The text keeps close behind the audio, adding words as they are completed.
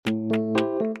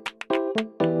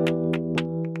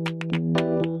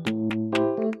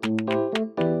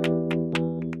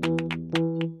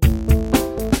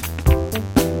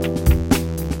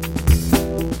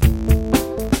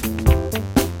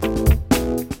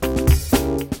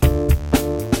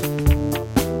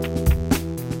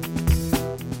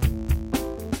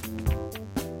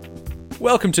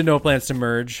Welcome to No Plans to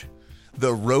Merge.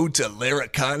 The Road to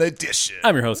Laracon edition.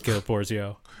 I'm your host, Caleb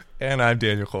Porzio. And I'm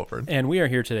Daniel Colburn. And we are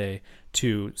here today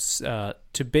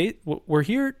we're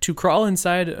here to crawl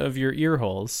inside of your ear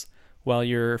holes while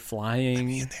you're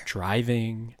flying,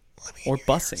 driving, or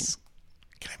busing.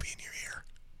 Can I be in your ear?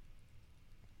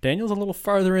 Daniel's a little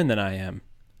farther in than I am.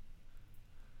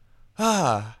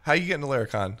 How you getting to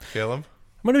Laracon, Caleb?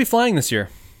 I'm going to be flying this year.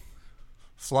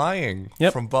 Flying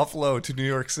from Buffalo to New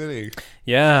York City.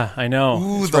 Yeah, I know.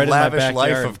 Ooh, it's the right lavish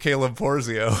life of Caleb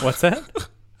Porzio. What's that?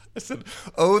 I said,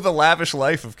 the lavish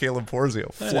life of Caleb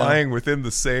Porzio. Flying within the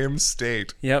same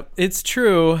state. Yep, it's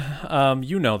true.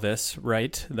 You know this,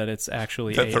 right? That it's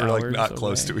actually that 8 they're hours like not away.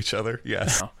 Close to each other.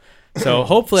 Yes. No. So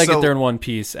hopefully I get there in one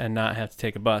piece and not have to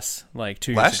take a bus like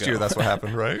 2 years ago. Last year, that's what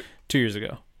happened, right? 2 years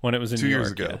ago when it was in New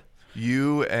York. 2 years ago. Yeah.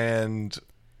 You and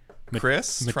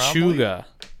Chris Machuga.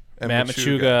 And Matt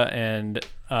Machuga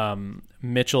and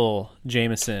Mitchell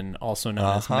Jameson, also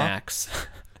known as Max,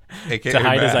 AKA to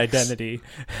hide Max. his identity.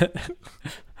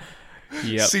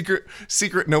 Yep.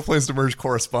 Secret No Plans to Merge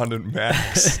correspondent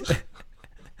Max.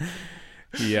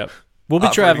 Yep. We'll be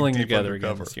Operating traveling deep together again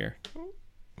undercover. this year.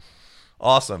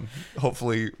 Awesome.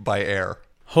 Hopefully by air.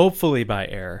 Hopefully by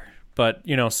air. But,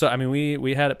 so, I mean,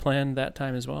 we had it planned that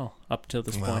time as well, up till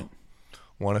this point.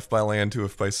 One if by land, two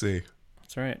if by sea.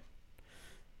 That's right.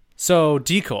 So,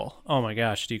 Decol. Oh my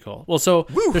gosh, Decol. Well, so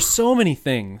there's so many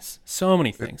things.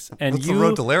 And That's you... the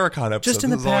Road to Laracon episode. Just in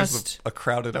the this is always past... a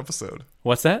crowded episode.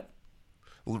 What's that?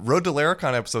 Road to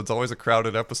Laracon episode's always a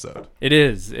crowded episode. It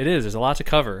is. There's a lot to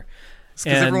cover.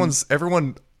 Because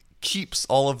everyone keeps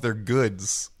all of their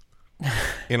goods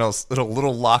in a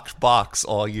little locked box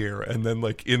all year, and then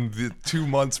like in the 2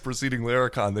 months preceding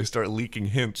Laracon, they start leaking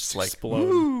hints like, Explode.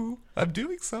 "Ooh, I'm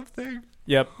doing something."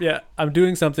 Yep, yeah. I'm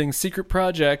doing something, secret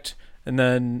project, and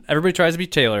then everybody tries to be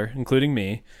Taylor, including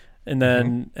me. And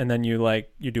then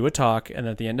you do a talk, and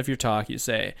at the end of your talk you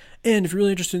say, "And if you're really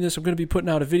interested in this, I'm going to be putting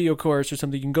out a video course or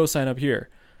something. You can go sign up here."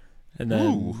 And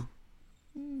then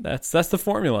that's the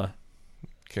formula.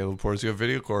 Caleb Porzio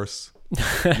video course.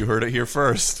 You heard it here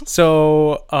first.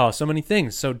 So many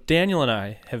things. So Daniel and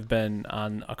I have been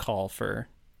on a call for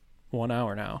 1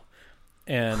 hour now,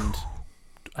 and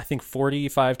I think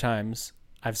 45 times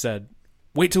I've said,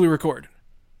 "Wait till we record,"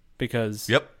 because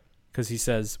he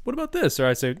says, "What about this?" Or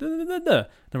I say, "Da, da, da, da."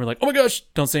 Then we're like, "Oh my gosh,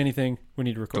 don't say anything. We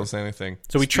need to record." Don't say anything.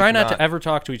 So we try not to ever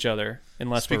talk to each other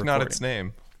unless we're Speak recording. not its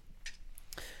name.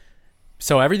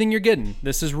 So everything you're getting,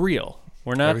 this is real.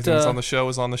 We're not. Everything that's on the show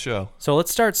is on the show. So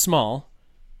let's start small.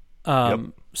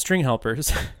 String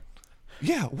helpers.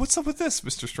 Yeah, what's up with this,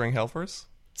 Mr. String Helpers?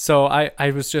 So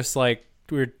I was just like,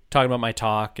 we were talking about my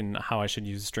talk and how I should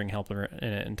use a string helper in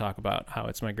it and talk about how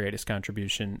it's my greatest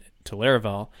contribution to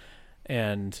Laravel.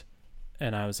 And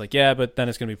I was like, yeah, but then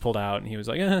it's going to be pulled out. And he was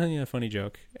like, yeah, funny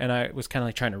joke. And I was kind of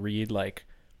like trying to read, like,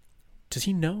 does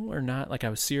he know or not? Like, I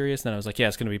was serious. And then I was like, yeah,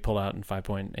 it's going to be pulled out in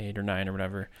 5.8 or 9 or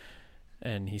whatever.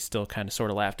 And he still kind of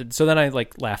sort of laughed. So then I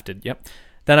laughed. Yep.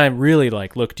 Then I really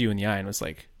looked you in the eye and was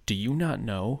like, do you not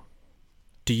know?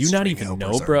 Do you not even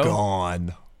know, bro?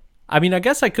 Gone. I mean, I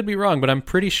guess I could be wrong, but I'm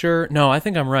pretty sure. No, I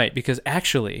think I'm right, because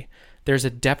actually there's a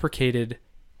deprecated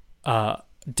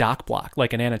doc block,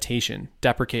 like an annotation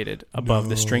deprecated above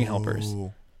the string helpers.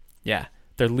 Yeah.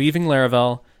 They're leaving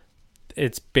Laravel.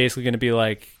 It's basically going to be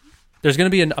like, there's going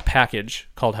to be a package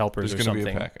called helpers or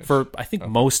something for, I think,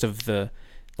 most of the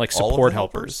support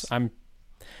helpers. I'm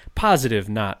positive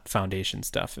not foundation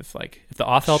stuff. If the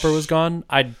auth helper was gone,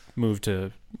 I'd move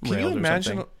to Rails. Can you or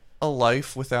imagine something. a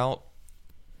life without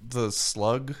the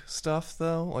slug stuff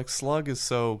though? Like slug is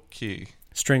so key.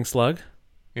 String slug?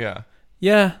 Yeah.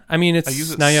 Yeah, I mean, I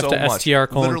use it now you have so to much.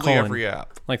 str : Literally every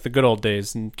app. like the good old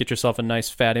days, and get yourself a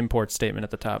nice fat import statement at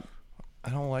the top.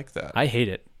 I don't like that. I hate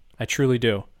it. I truly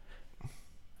do.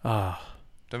 That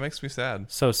makes me sad.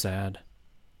 So sad.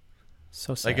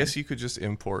 So sad. I guess you could just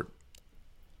import.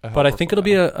 But I think it'll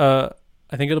be a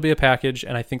package,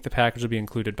 and I think the package will be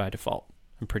included by default.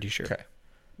 I'm pretty sure.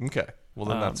 Okay. Well,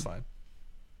 then that's fine.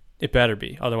 It better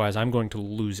be. Otherwise, I'm going to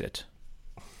lose it.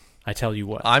 I tell you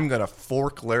what. I'm going to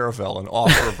fork Laravel and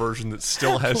offer a version that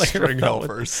still has string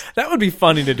helpers. That would be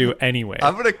funny to do anyway.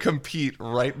 I'm going to compete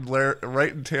right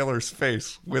in Taylor's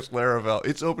face with Laravel.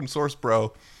 It's open source,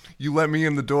 bro. You let me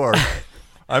in the door.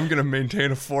 I'm going to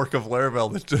maintain a fork of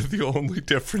Laravel that's the only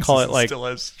difference. Call it still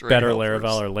has string better helpers.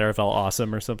 Laravel or Laravel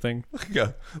awesome or something.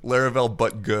 Yeah, Laravel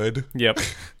but good. Yep,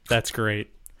 that's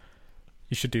great.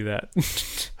 You should do that.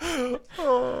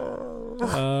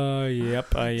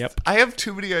 Yep. I have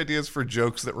too many ideas for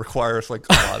jokes that require a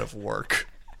lot of work.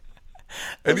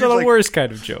 Those are the worst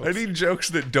kind of jokes. I need jokes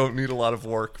that don't need a lot of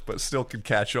work but still can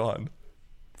catch on.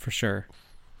 for sure.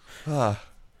 Ah.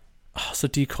 Oh, so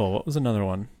D. Cole, what was another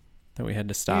one that we had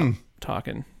to stop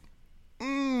talking?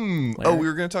 Oh, we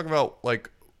were going to talk about, like,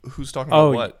 who's talking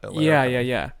about what at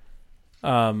Laracon.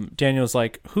 Yeah. Daniel's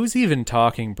like, who's even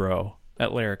talking, bro, at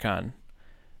Laracon?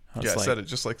 I said it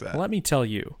just like that. Let me tell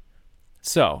you.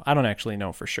 So, I don't actually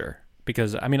know for sure.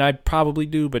 Because, I mean, I probably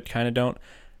do, but kind of don't.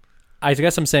 I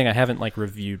guess I'm saying I haven't, like,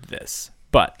 reviewed this.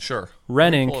 But, Sure.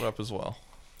 Renink. Pull it up as well.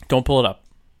 Don't pull it up.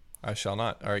 I shall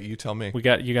not. All right, you tell me. You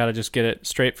got to just get it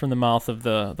straight from the mouth of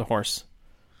the horse.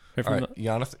 All right,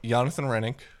 Jonathan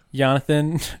Renink.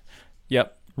 Jonathan,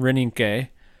 yep, Reninke.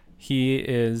 He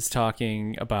is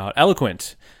talking about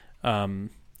eloquent,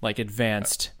 like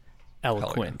advanced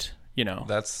eloquent. You know,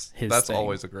 that's thing.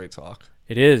 Always a great talk.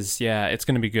 It is, yeah. It's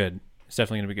going to be good. It's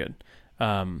definitely going to be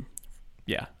good.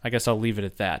 Yeah, I guess I'll leave it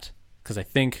at that because I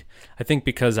think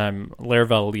because I'm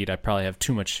Laravel elite, I probably have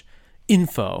too much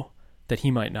info that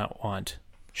he might not want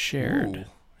shared. Ooh,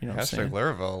 you know, what I'm saying?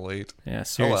 Laravel elite. Yeah,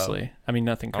 seriously. Hello. I mean,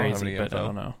 nothing crazy, but info. I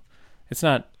don't know. It's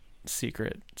not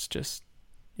secret. It's just,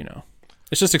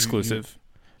 it's just exclusive.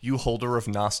 You holder of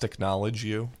Gnostic knowledge,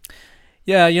 you.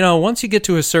 Yeah, once you get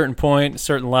to a certain point, a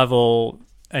certain level,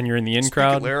 and you're in the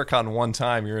crowd. At Laracon one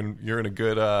time, you're in a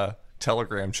good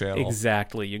Telegram channel.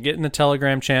 Exactly. You get in the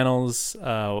Telegram channels.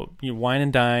 You wine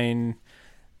and dine,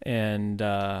 and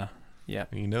yeah,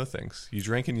 you know things. You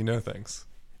drink and you know things.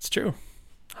 It's true.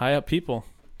 High up people.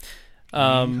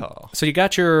 Yeehaw. So you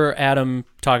got your Adam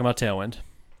talking about Tailwind.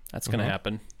 That's going to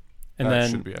happen. And that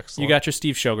then should be excellent. You got your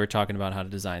Steve Shoger talking about how to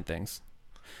design things.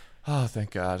 Oh,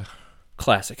 thank God.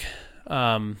 Classic.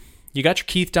 You got your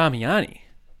Keith Damiani.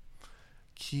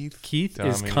 Keith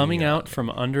is coming out from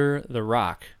under the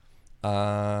rock.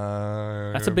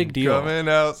 That's a big deal. Coming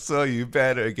out, so you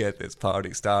better get this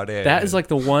party started. That is like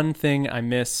the one thing I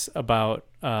miss about...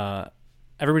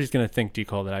 everybody's going to think,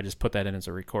 D-Cole, that I just put that in as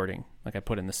a recording. Like I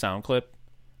put in the sound clip.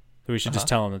 We should just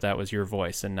tell them that was your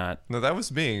voice and not... No, that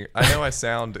was me. I know I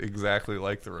sound exactly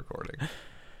like the recording.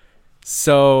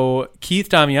 So, Keith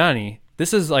Damiani,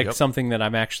 this is like something that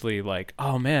I'm actually like,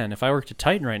 oh man, if I worked at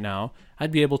Titan right now,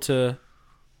 I'd be able to...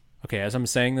 Okay, as I'm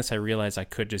saying this, I realize I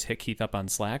could just hit Keith up on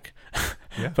Slack.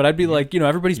 Yeah. But I'd be like,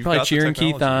 everybody's probably cheering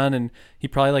Keith on, and he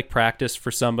probably like practiced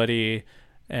for somebody,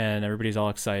 and everybody's all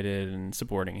excited and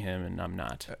supporting him, and I'm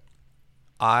not.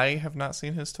 I have not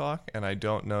seen his talk, and I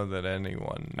don't know that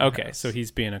anyone has. So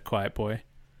he's being a quiet boy.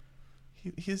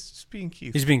 He's just being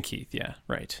Keith. He's being Keith, yeah,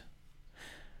 right.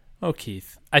 Oh,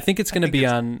 Keith. I think it's going to be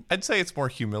on... I'd say it's more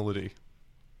humility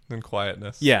than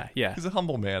quietness. Yeah. He's a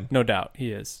humble man. No doubt,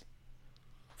 he is.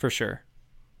 For sure.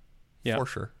 Yeah. For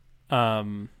sure.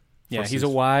 Yeah, he's a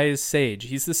wise sage.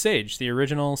 He's the sage, the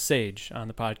original sage on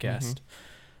the podcast.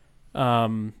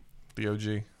 The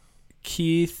OG.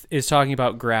 Keith is talking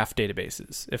about graph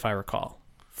databases, if I recall,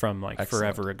 from like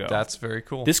forever ago. That's very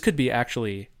cool. This could be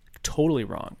actually totally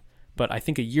wrong, but I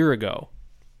think a year ago,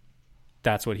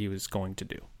 that's what he was going to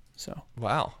do. So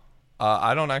wow,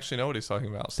 I don't actually know what he's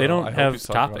talking about. So they don't I hope have he's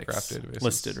talking about topics graph databases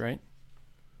listed, right?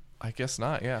 I guess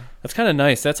not. Yeah, that's kind of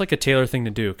nice. That's like a Taylor thing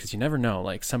to do because you never know.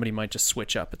 Like somebody might just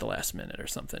switch up at the last minute or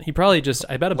something. He probably just.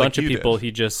 I bet a bunch of people. Did.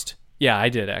 He just. Yeah, I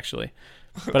did actually.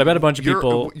 But I bet a bunch of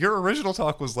people... Your original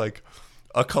talk was like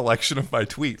a collection of my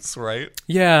tweets, right?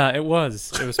 Yeah, it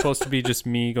was. It was supposed to be just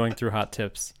me going through hot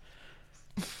tips.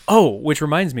 Oh, which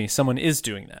reminds me, someone is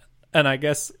doing that. And I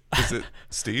guess... Is it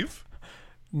Steve?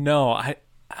 No,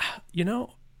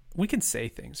 we can say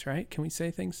things, right? Can we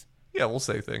say things? Yeah, we'll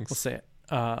say things. We'll say it.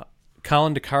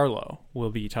 Colin DiCarlo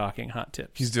will be talking hot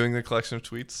tips. He's doing the collection of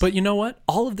tweets? But you know what?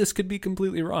 All of this could be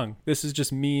completely wrong. This is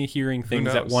just me hearing things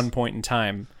at one point in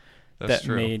time. That's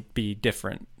true. May be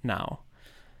different now.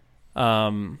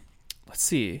 Let's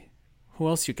see. Who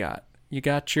else you got? You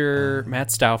got your Matt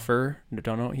Stauffer.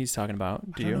 Don't know what he's talking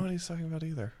about. Do you? I don't know what he's talking about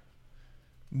either.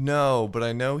 No, but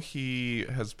I know he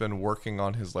has been working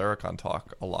on his Laracon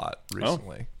talk a lot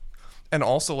recently. And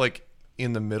also like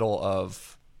in the middle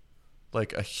of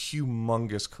like a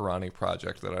humongous Karani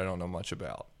project that I don't know much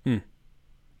about.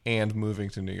 And moving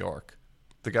to New York.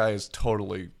 The guy is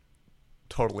totally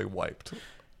wiped.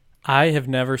 I have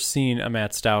never seen a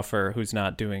Matt Stauffer who's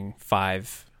not doing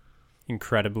 5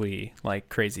 incredibly like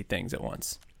crazy things at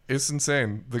once. It's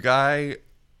insane. The guy,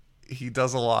 he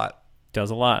does a lot. He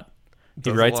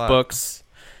writes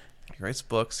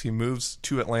books. He moves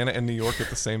to Atlanta and New York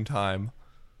at the same time.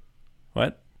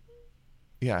 What?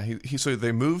 Yeah, so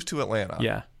they moved to Atlanta.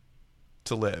 Yeah.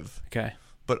 To live. Okay.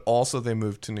 But also they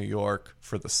moved to New York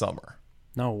for the summer.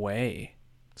 No way.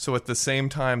 So at the same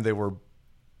time they were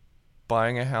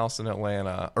renting a house in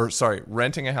Atlanta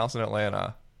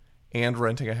and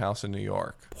renting a house in New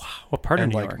York. What part of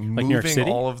And New like York? moving Like New York City?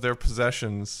 all of their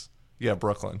possessions. Yeah,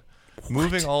 Brooklyn.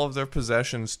 Moving all of their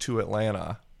possessions to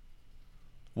Atlanta,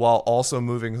 while also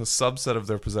moving a subset of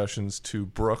their possessions to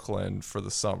Brooklyn for the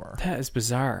summer. That is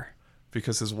bizarre.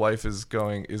 Because his wife is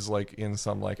like in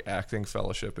some like acting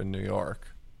fellowship in New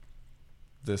York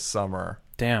this summer.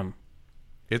 Damn.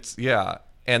 It's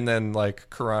and then like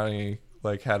Karani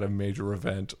like had a major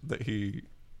event that he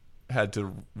had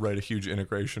to write a huge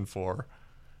integration for,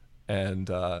 and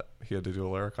he had to do a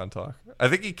Laracon talk. I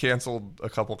think he canceled a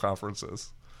couple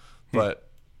conferences, but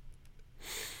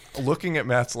looking at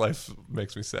Matt's life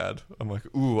makes me sad. I'm like,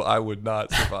 ooh, I would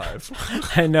not survive.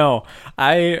 I know.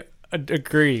 I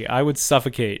agree. I would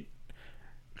suffocate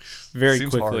very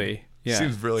Seems quickly. hard. Yeah.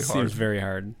 Seems really hard. Seems very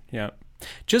hard. Yeah.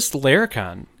 Just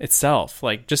Laracon itself,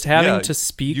 like just having to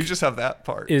speak You just have that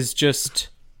part. is just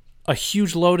a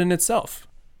huge load in itself.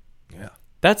 Yeah.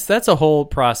 That's a whole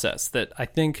process that I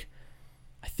think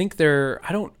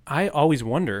I always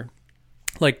wonder,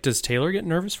 like, does Taylor get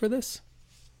nervous for this?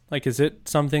 Like, is it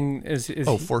something is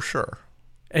Oh, he- for sure.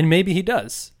 and maybe he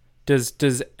does.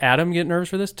 Does Adam get nervous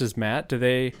for this? Does Matt? Do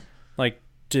they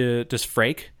does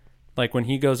Frake? Like when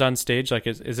he goes on stage, like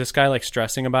is this guy like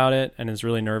stressing about it and is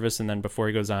really nervous, and then before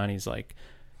he goes on, he's like,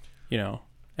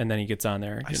 and then he gets on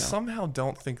there. I somehow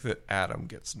don't think that Adam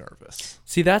gets nervous.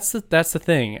 See, that's the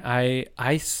thing.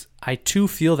 I too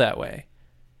feel that way.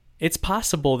 It's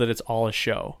possible that it's all a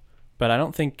show, but I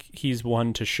don't think he's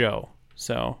one to show.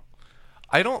 So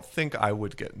I don't think I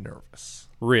would get nervous.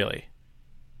 really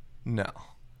No.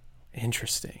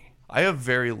 interesting. I have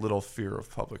very little fear of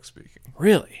public speaking.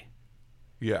 Really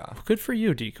Yeah. good for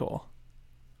you, D. Cole.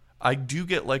 I do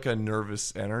get like a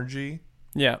nervous energy,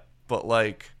 Yeah, but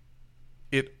like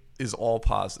it is all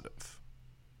positive.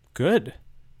 good.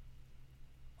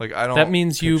 Like I don't. That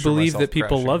means you picture believe myself that people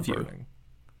crashing love and you. burning.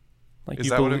 Like Is you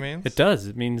that what it believe- means? It does.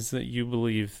 It means that you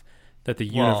believe that the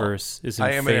Well, universe is in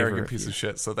I am an favor arrogant of piece you. of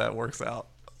shit, so that works out.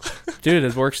 Dude,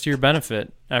 it works to your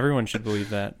benefit. Everyone should believe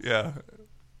that. Yeah.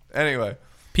 Anyway,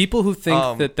 People who think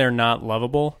Um, that they're not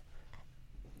lovable,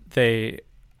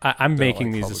 I'm making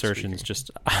like these public assertions. speaking.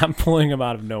 Just I'm pulling them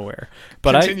out of nowhere.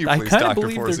 But Continue, I please, kind of Dr.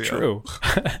 believe they're Forzio. true.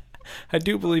 I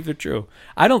do believe they're true.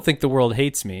 I don't think the world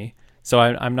hates me, so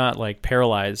I'm not like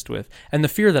paralyzed with. And the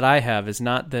fear that I have is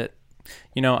not that,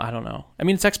 I don't know. I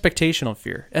mean, it's expectational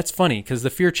fear. That's funny because the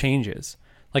fear changes.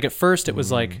 Like at first, it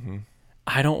was like,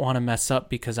 I don't want to mess up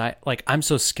because I'm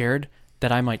so scared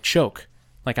that I might choke.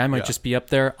 Like I might just be up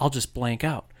there, I'll just blank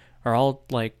out, or I'll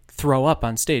like throw up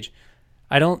on stage.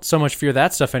 I don't so much fear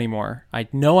that stuff anymore. I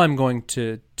know I'm going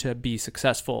to be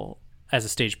successful as a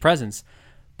stage presence,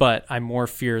 but I more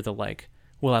fear the like,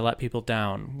 will I let people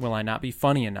down? Will I not be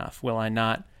funny enough? Will I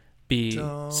not be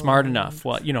smart enough?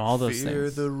 Well, all those fear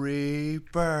things. the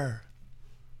Reaper.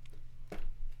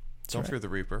 Don't right. fear the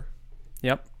Reaper.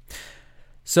 Yep.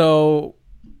 So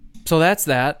that's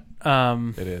that.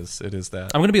 It is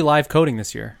that. I'm going to be live coding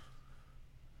this year.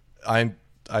 I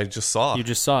just saw. You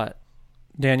just saw it.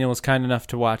 Daniel was kind enough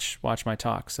to watch my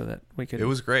talk so that we could It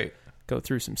was great. go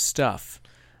through some stuff.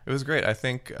 It was great. I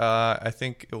think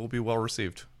it will be well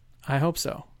received, I hope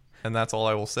so. and that's all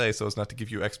I will say, so as not to give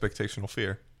you expectational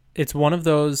fear. It's one of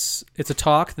those. It's a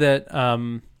talk that.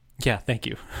 Yeah, thank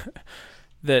you.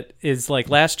 That is like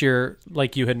last year,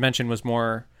 like you had mentioned, was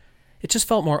more. It just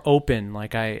felt more open.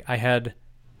 Like I had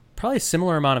probably a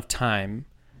similar amount of time,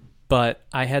 but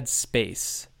I had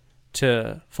space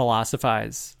to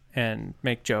philosophize and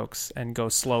make jokes and go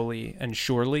slowly and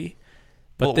surely.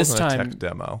 But Well, it this wasn't time, a tech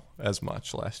demo as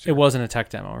much last year. it wasn't a tech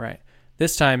demo, right?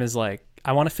 This time is like,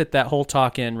 I want to fit that whole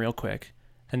talk in real quick,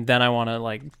 and then I want to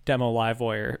like demo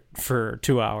Livewire for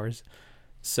 2 hours.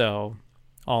 So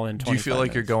all in 25 Do you feel like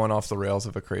minutes. you're going off the rails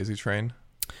of a crazy train?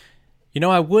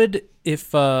 I would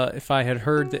if I had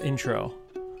heard the intro.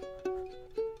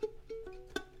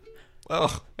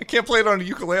 Oh, I can't play it on a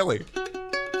ukulele.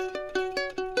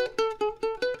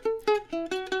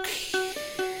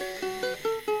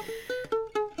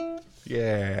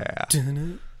 Yeah.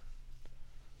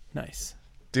 Nice.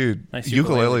 Dude, Nice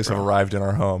ukulele, ukuleles have bro. arrived in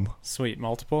our home. Sweet.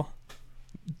 Multiple?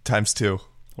 ×2.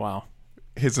 Wow.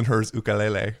 His and hers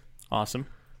ukulele. Awesome.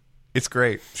 It's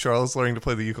great. Charlotte's learning to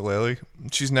play the ukulele.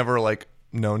 She's never like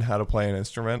known how to play an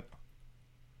instrument,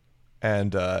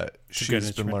 and good she's been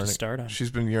instrument to learning. start on.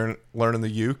 She's been learning the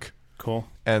uke, Cool.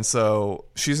 and so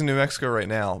she's in New Mexico right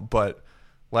now. But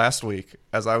last week,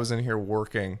 as I was in here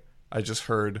working, I just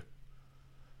heard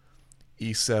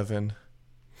E7,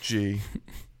 G,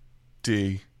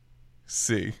 D,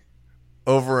 C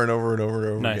over and over and over and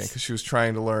over Nice. again because she was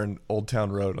trying to learn Old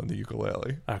Town Road on the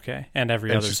ukulele, Okay. And every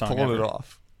and other she's song pulling ever. it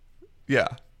off. Yeah.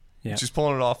 Yeah. She's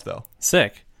pulling it off though.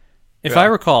 Sick. If Yeah. I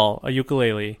recall, a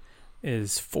ukulele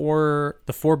is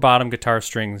the four bottom guitar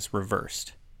strings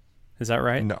reversed. Is that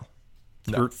right? No.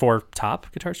 No. Four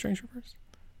top guitar strings reversed?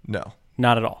 No.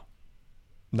 Not at all.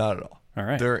 Not at all. All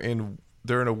right. They're in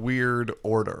a weird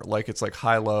order. Like it's like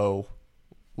high low,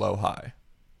 low high.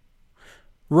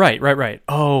 Right.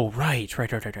 Oh, right.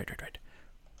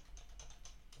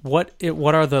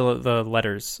 What are the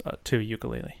letters to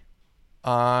ukulele?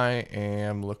 I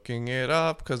am looking it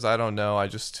up because I don't know. I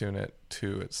just tune it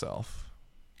to itself.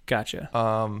 Gotcha.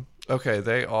 Okay,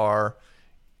 they are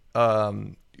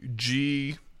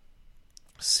G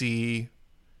C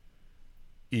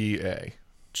E A.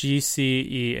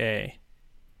 GCEA.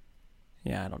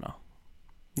 Yeah, I don't know.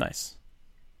 Nice.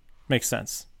 Makes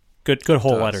sense. Good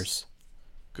whole Does. letters.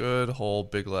 Good whole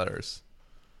big letters.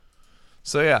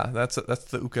 So yeah, that's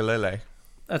the ukulele.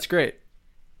 That's great.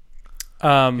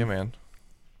 Yeah, man.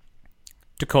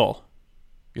 Nicole,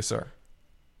 Yes, sir.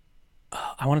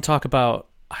 I want to talk about.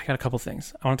 I got a couple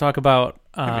things. I want to talk about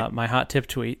my hot tip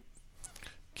tweet.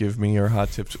 Give me your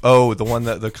hot tip. Oh,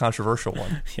 the controversial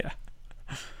one.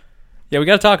 Yeah, we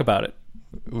got to talk about it.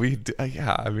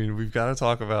 Yeah, I mean, we've got to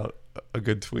talk about a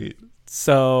good tweet.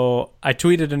 So I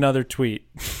tweeted another tweet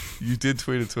You did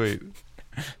tweet a tweet.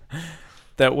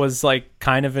 that was like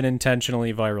kind of an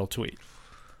intentionally viral tweet.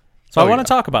 So I want to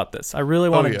talk about this. I really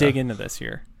want to dig into this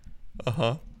here.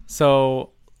 Uh-huh.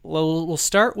 So we'll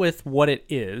start with what it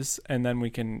is, and then we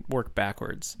can work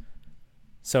backwards.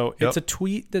 So it's a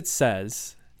tweet that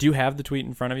says, do you have the tweet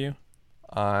in front of you?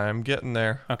 I'm getting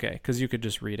there. Okay, because you could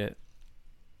just read it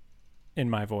in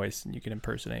my voice, and you can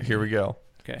impersonate Here me. we go.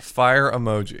 Okay. Fire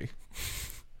emoji.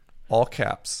 All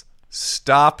caps.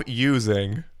 Stop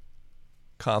using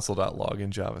console.log in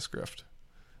JavaScript.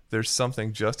 There's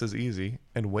something just as easy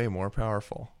and way more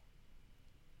powerful.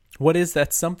 What is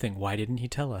that something? Why didn't he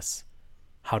tell us?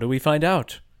 How do we find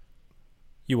out?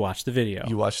 You watch the video.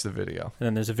 You watch the video. And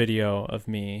then there's a video of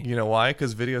me. You know why?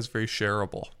 Because video is very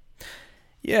shareable.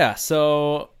 Yeah,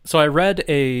 so I read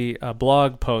a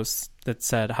blog post that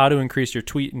said how to increase your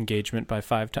tweet engagement by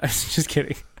 5 times. Just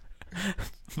kidding.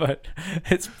 But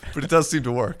it does seem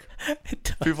to work. It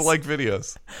does. People like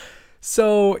videos.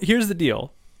 So here's the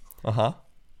deal. Uh-huh.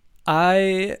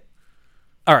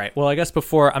 All right. Well, I guess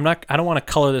before I don't want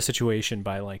to color the situation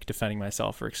by like defending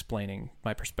myself or explaining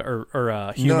my perspective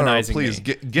or humanizing no, please me.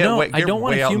 get I don't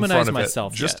want way to out in humanize front of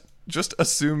myself it. yet. Just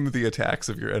assume the attacks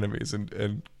of your enemies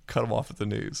and cut them off at the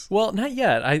knees. Well, not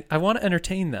yet. I want to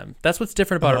entertain them. That's what's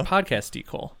different about our podcast,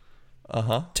 Decole.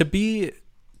 Uh-huh.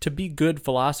 To be good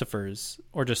philosophers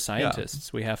or just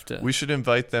scientists, we have to. We should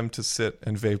invite them to sit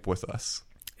and vape with us.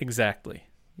 Exactly.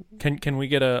 Can we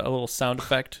get a little sound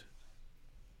effect?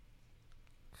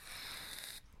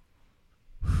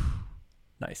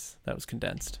 Nice. That was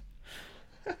condensed.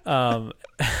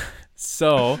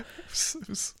 So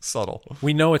Subtle.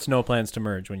 we know it's no plans to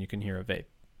merge when you can hear a vape.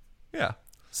 Yeah.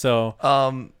 So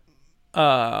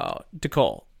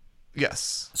Decole.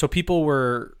 Yes. So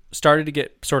people started to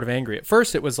get sort of angry. At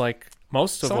first it was like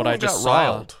most of Some what of I them just got saw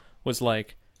riled. was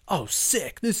like, oh,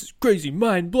 sick, this is crazy,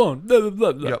 mind blown, blah,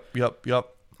 blah, blah, blah.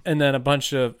 Yep. And then a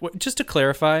bunch of, just to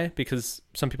clarify, because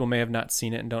some people may have not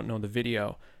seen it and don't know the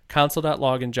video,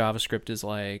 console.log in JavaScript is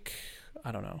like,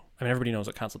 I don't know. I mean, everybody knows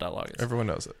what console.log is. Everyone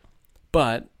knows it.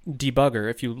 But debugger,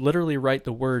 if you literally write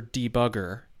the word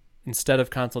debugger instead of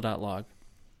console.log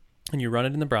and you run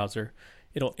it in the browser,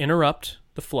 it'll interrupt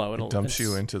the flow. It dumps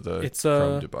you into the it's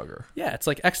Chrome debugger. Yeah, it's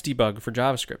like Xdebug for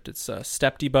JavaScript. It's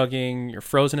step debugging. You're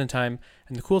frozen in time.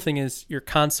 And the cool thing is your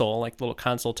console, like the little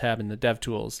console tab in the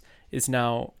DevTools, is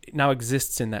now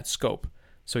exists in that scope.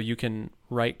 So you can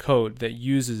write code that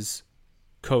uses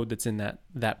code that's in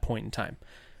that point in time,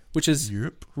 which is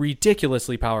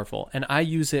ridiculously powerful. And I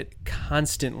use it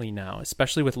constantly now,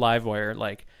 especially with Livewire.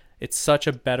 Like, it's such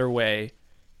a better way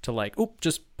to like,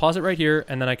 just pause it right here,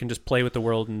 and then I can just play with the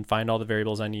world and find all the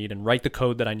variables I need and write the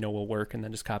code that I know will work, and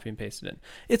then just copy and paste it in.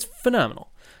 It's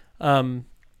phenomenal.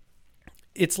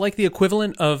 It's like the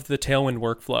equivalent of the Tailwind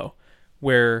workflow,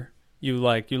 where you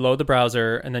load the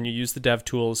browser and then you use the dev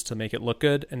tools to make it look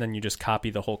good, and then you just copy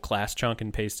the whole class chunk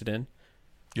and paste it in.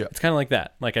 Yeah. It's kind of like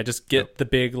that. Like, I just get the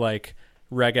big like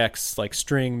regex like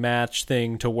string match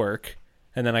thing to work,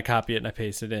 and then I copy it and I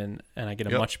paste it in, and I get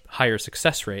a much higher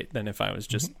success rate than if I was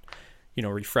just,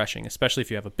 refreshing, especially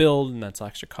if you have a build and that's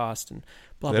extra cost and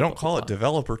blah, They blah, don't blah, call blah, it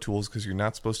developer tools because you're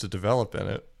not supposed to develop in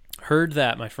it. Heard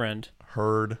that, my friend.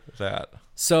 Heard that.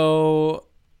 So,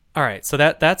 all right. So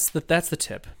that's the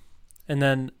tip. And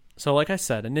then, so like I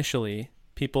said, initially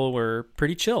people were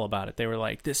pretty chill about it. They were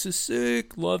like, this is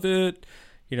sick. Love it.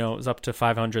 It was up to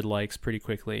 500 likes pretty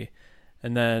quickly.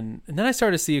 And then I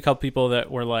started to see a couple people that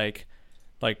were like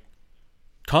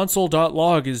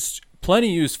console.log is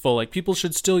plenty useful. Like people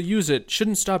should still use it,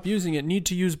 shouldn't stop using it, need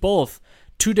to use both.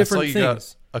 Two different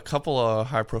things. A couple of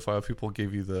high profile people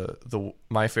gave you the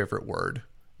my favorite word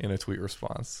in a tweet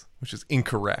response, which is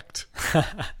incorrect.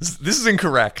 This is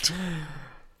incorrect.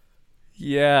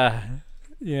 Yeah.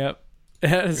 Yep.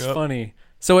 That is funny.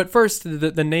 So at first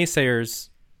the naysayers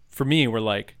for me were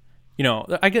like, you know,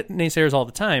 I get naysayers all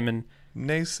the time, and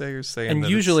naysayers saying, and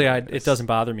usually it doesn't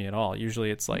bother me at all. Usually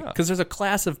it's like, because there's a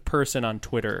class of person on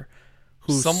Twitter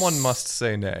who someone must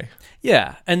say nay.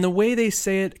 Yeah, and the way they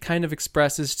say it kind of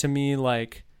expresses to me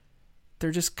like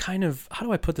they're just kind of, how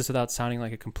do I put this without sounding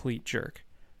like a complete jerk?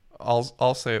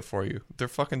 I'll say it for you. They're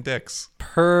fucking dicks.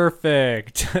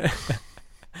 Perfect.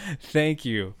 Thank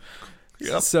you.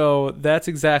 Yep. So that's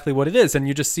exactly what it is, and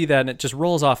you just see that and it just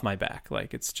rolls off my back.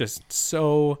 Like it's just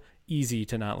so easy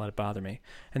to not let it bother me.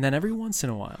 And then every once in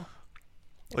a while,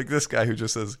 like this guy who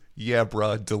just says, yeah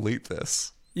bruh, delete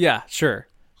this. Yeah, sure.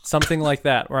 Something like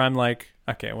that, where I'm like,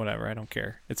 okay, whatever, I don't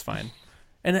care, it's fine.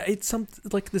 And it's some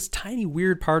like this tiny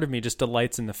weird part of me just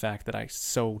delights in the fact that I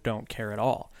so don't care at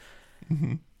all.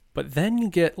 Mm-hmm. But then you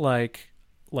get like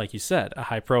you said, a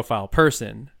high profile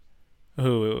person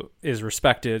who is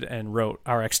respected and wrote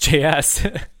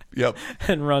RxJS Yep.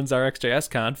 and runs RxJS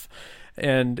conf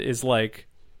and is like,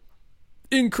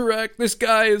 incorrect, this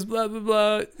guy is blah blah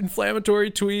blah, inflammatory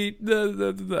tweet, blah,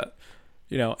 blah, blah, blah.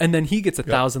 You know, and then he gets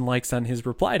 1,000 likes on his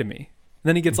reply to me. And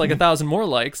then he gets like 1,000 more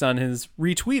likes on his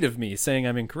retweet of me saying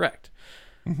I'm incorrect.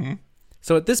 Mm-hmm.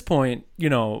 So at this point, you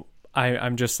know,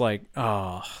 I'm just like,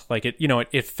 oh, like it, you know, it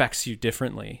affects you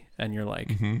differently, and you're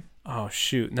like, oh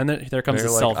shoot, and then there comes the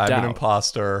self-doubt. I'm an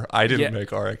imposter. I didn't make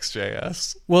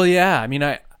RxJS. Well, yeah, I mean,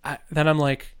 I then I'm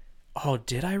like, oh,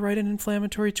 did I write an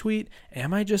inflammatory tweet?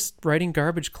 Am I just writing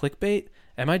garbage clickbait?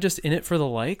 Am I just in it for the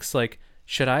likes? Like,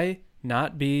 should I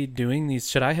not be doing these?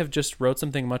 Should I have just wrote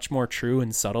something much more true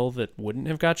and subtle that wouldn't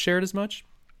have got shared as much?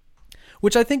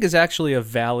 Which I think is actually a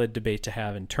valid debate to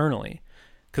have internally,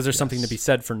 because there's something to be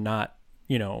said for not,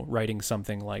 you know, writing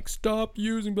something like stop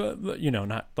using, blah, blah, you know,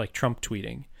 not like Trump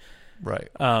tweeting. Right.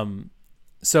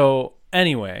 So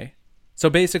anyway, so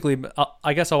basically,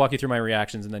 I guess I'll walk you through my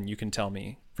reactions, and then you can tell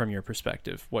me from your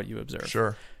perspective what you observed.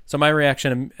 Sure. So my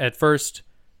reaction at first,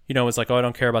 you know, was like, oh, I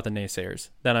don't care about the naysayers.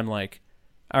 Then I'm like,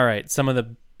 all right, some of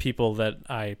the people that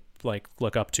I like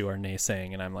look up to are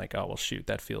naysaying, and I'm like, oh, well, shoot,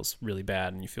 that feels really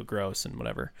bad, and you feel gross and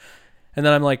whatever. And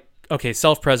then I'm like, okay,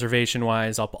 self-preservation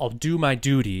wise, I'll do my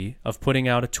duty of putting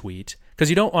out a tweet,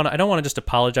 because I don't want to just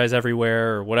apologize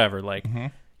everywhere or whatever. Like,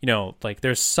 you know, like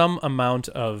there's some amount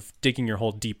of digging your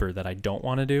hole deeper that I don't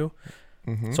want to do.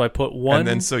 So I put one. And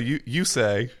then so you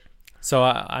say. So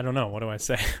I don't know. What do I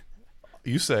say?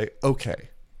 You say, okay,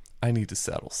 I need to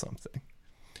settle something.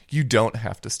 You don't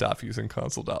have to stop using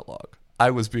console.log. I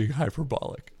was being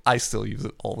hyperbolic. I still use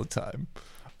it all the time.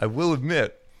 I will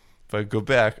admit, if I go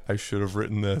back, I should have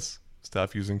written this.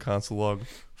 Stop using console.log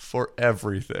for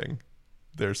everything.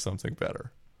 There's something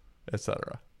better,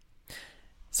 etc.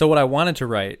 So what I wanted to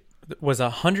write was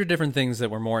 100 different things that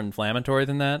were more inflammatory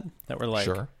than that were like,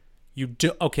 sure. You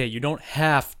don't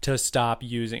have to stop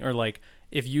using, or like,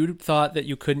 if you thought that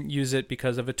you couldn't use it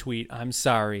because of a tweet, I'm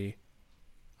sorry,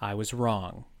 I was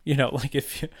wrong. You know, like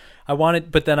I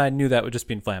wanted, but then I knew that would just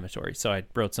be inflammatory. So I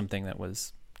wrote something that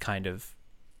was kind of,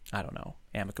 I don't know,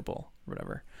 amicable or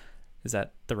whatever. Is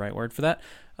that the right word for that?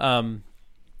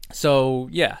 So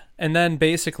yeah. And then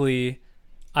basically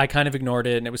I kind of ignored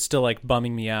it, and it was still like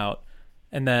bumming me out.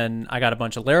 And then I got a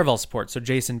bunch of Laravel support. So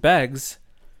Jason Beggs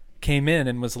came in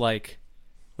and was like,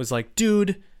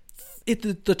 dude,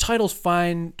 the title's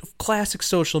fine. Classic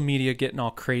social media getting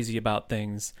all crazy about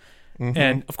things.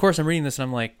 And of course I'm reading this and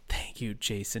I'm like, thank you,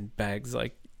 Jason Beggs.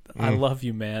 Like, I love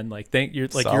you, man. Like, you're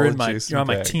on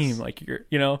my team. Like, you're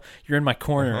in my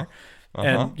corner.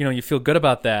 And you know, you feel good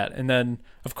about that. And then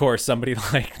of course somebody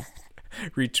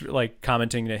like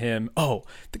commenting to him, oh,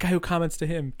 the guy who comments to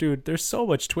him, dude, there's so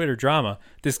much Twitter drama.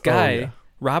 This guy,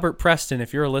 Robert Preston,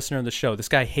 if you're a listener of the show, this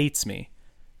guy hates me,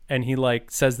 and he like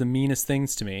says the meanest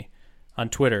things to me on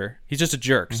Twitter. He's just a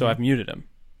jerk. So I've muted him,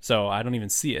 so I don't even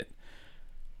see it.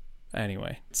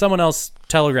 Anyway, someone else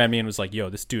telegrammed me and was like, yo,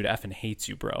 this dude effing hates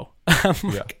you, bro. I'm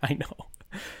like, I know.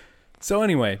 So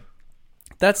anyway,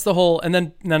 that's the whole. And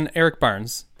then Eric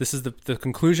Barnes, this is the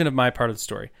conclusion of my part of the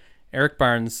story. Eric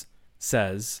Barnes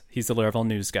says, he's the Laravel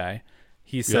news guy.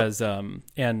 He says,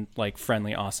 and like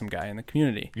friendly, awesome guy in the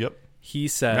community. Yep. He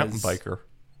says, mountain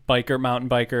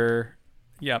biker.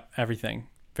 Yep. Everything.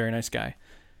 Very nice guy.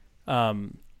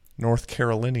 North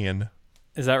Carolinian.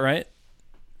 Is that right?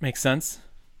 Makes sense.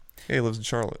 Hey, he lives in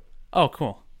Charlotte. Oh,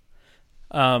 cool.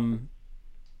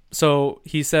 So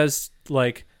he says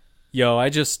like, yo,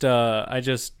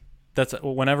 that's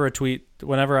whenever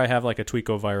I have like a tweet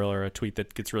go viral or a tweet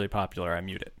that gets really popular, I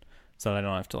mute it so that I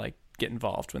don't have to like get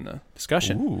involved in the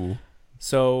discussion. Ooh.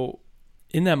 So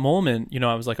in that moment,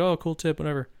 I was like, oh, cool tip,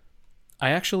 whatever. I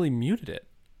actually muted it,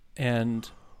 and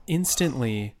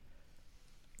instantly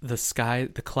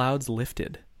the clouds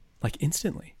lifted, like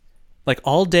instantly. Like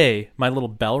all day, my little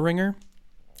bell ringer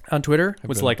on Twitter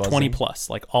was like buzzing. 20 plus.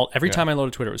 Like every time I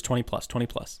loaded Twitter, it was 20 plus, 20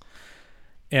 plus.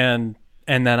 And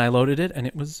then I loaded it, and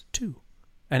it was 2.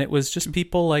 And it was just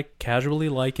people like casually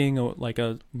liking like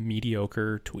a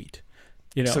mediocre tweet.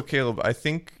 So Caleb, I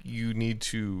think you need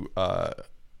to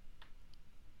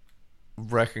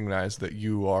recognize that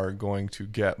you are going to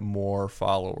get more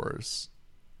followers,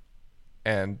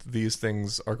 and these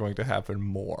things are going to happen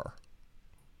more.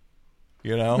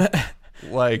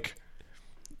 Like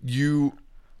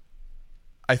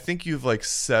I think you've like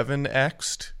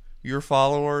 7x'd your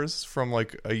followers from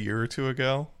like a year or two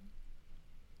ago,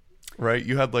 right?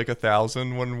 You had like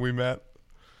 1,000 when we met,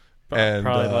 and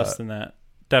probably less than that.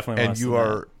 Definitely less than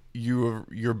that.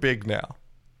 You're big now,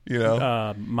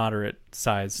 moderate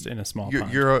sized in a small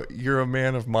pond. You're a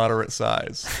man of moderate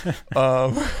size.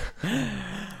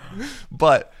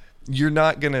 But you're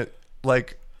not gonna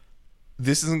like,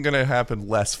 this isn't gonna happen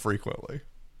less frequently.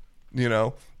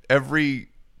 Every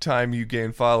time you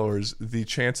gain followers, the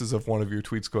chances of one of your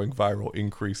tweets going viral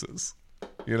increases.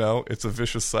 It's a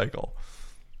vicious cycle.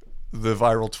 The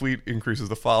viral tweet increases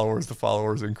the followers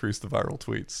increase the viral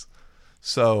tweets.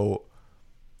 So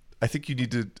I think you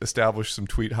need to establish some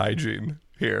tweet hygiene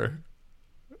here.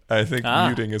 I think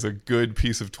muting is a good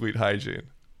piece of tweet hygiene.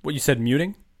 What you said,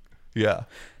 muting? Yeah.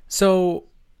 So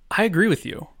I agree with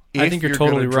you. I think you're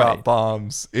totally right.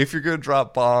 If you're going to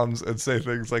drop bombs and say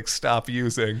things like stop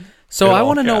using. So I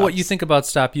want to know what you think about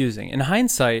stop using. In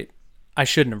hindsight, I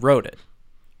shouldn't have wrote it.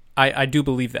 I do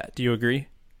believe that. Do you agree?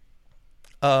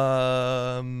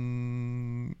 Yeah.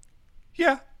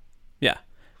 Yeah.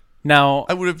 Now,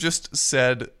 I would have just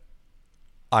said,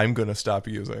 I'm going to stop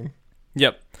using.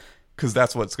 Yep. Because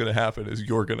that's what's going to happen is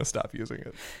you're going to stop using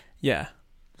it. Yeah.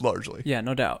 Largely. Yeah,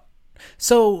 no doubt.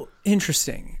 So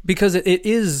interesting, because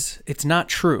it's not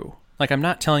true. Like, I'm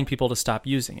not telling people to stop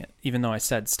using it, even though I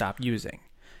said stop using.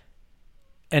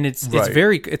 And it's a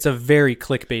very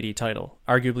clickbaity title,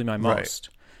 arguably my most.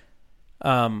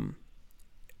 Right.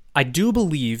 I do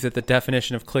believe that the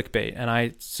definition of clickbait, and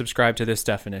I subscribe to this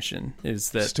definition,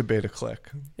 is that it's to bait a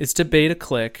click. It's to bait a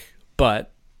click,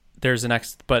 but there's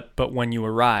but when you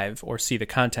arrive or see the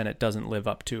content, it doesn't live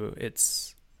up to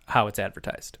how it's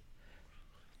advertised.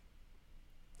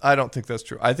 I don't think that's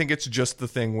true. I think it's just the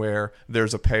thing where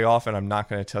there's a payoff, and I'm not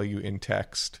going to tell you in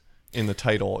text in the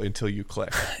title until you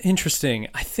click. Interesting.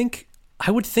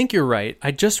 I would think you're right. I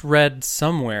just read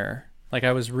somewhere, like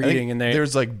I was reading, and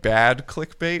there's like bad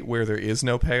clickbait where there is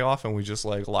no payoff, and we just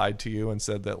like lied to you and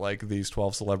said that like these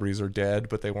 12 celebrities are dead,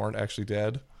 but they weren't actually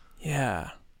dead.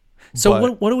 Yeah.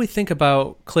 So what do we think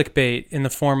about clickbait in the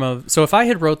form of? So if I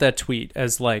had wrote that tweet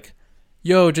as like,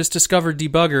 yo, just discovered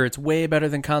debugger, it's way better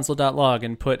than console.log,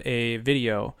 and put a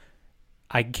video,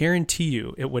 I guarantee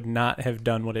you it would not have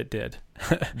done what it did.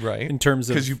 Right. In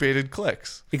terms of... Because you baited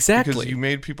clicks. Exactly. Because you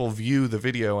made people view the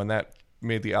video, and that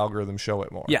made the algorithm show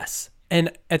it more. Yes.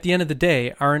 And at the end of the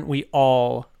day, aren't we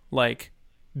all, like,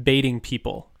 baiting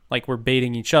people? Like, we're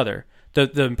baiting each other.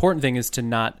 The important thing is to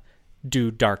not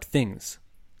do dark things.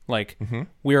 Like,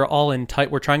 we are all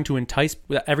we're trying to entice...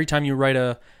 Every time you write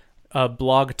a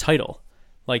blog title...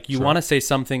 Like, you want to say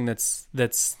something that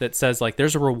says, like,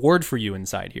 there's a reward for you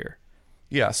inside here.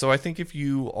 Yeah, so I think if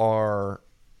you are...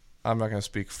 I'm not going to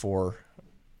speak for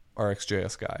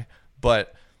RxJS guy,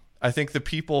 but I think the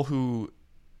people who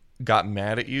got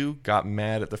mad at you got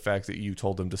mad at the fact that you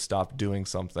told them to stop doing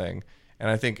something. And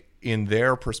I think in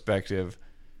their perspective,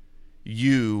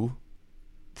 you,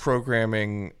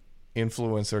 programming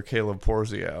influencer Caleb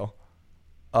Porzio,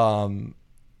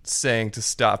 saying to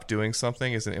stop doing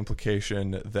something is an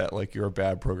implication that like you're a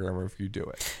bad programmer if you do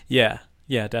it. Yeah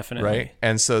definitely, right?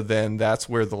 And so then that's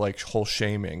where the like whole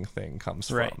shaming thing comes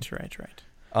from.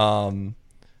 Right.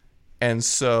 And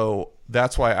so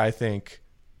that's why I think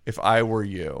if I were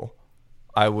you,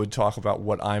 I would talk about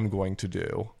what I'm going to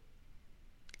do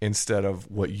instead of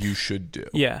what you should do.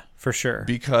 Yeah, for sure.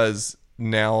 Because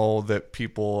now that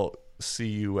people see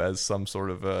you as some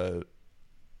sort of a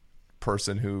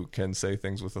person who can say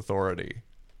things with authority,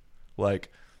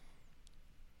 like,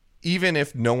 even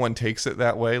if no one takes it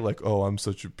that way, like, oh, I'm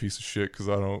such a piece of shit because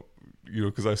I don't,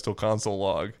 because I still console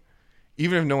log.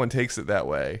 Even if no one takes it that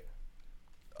way,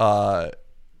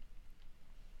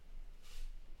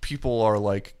 people are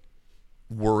like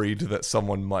worried that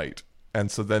someone might.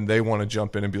 And so then they want to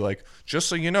jump in and be like, just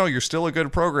so you know, you're still a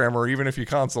good programmer, even if you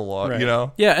console log, Right. you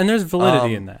know? Yeah, and there's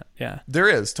validity in that. Yeah. There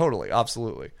is, totally,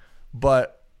 absolutely.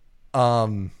 But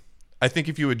I think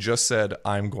if you had just said,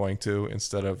 I'm going to,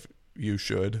 instead of you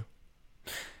should,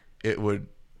 it would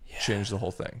change the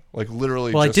whole thing. Like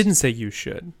literally Well, just, I didn't say you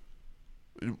should.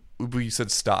 we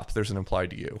said stop. There's an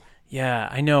implied you. Yeah,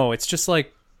 I know. It's just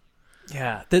like,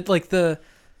 yeah, that like the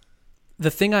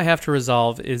thing I have to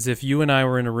resolve is if you and I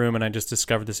were in a room and I just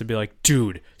discovered this, it'd be like,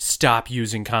 dude, stop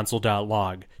using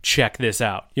console.log. Check this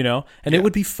out, you know? And it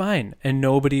would be fine. And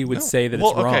nobody would say that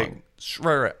it's wrong.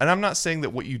 Right. And I'm not saying that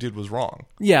what you did was wrong.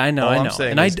 Yeah, I know, All I I'm know.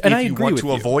 saying And is I if you agree want with to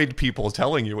you. avoid people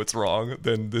telling you it's wrong,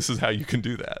 then this is how you can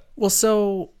do that. Well,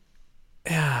 so,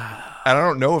 And I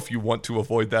don't know if you want to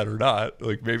avoid that or not.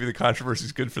 Like maybe the controversy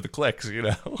is good for the clicks, you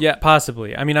know? yeah,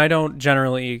 possibly. I mean, I don't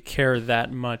generally care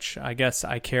that much. I guess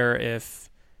I care if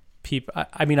people,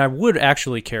 I mean, I would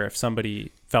actually care if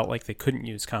somebody felt like they couldn't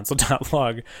use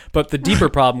console.log, but the deeper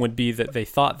problem would be that they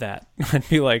thought that. I'd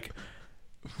be like,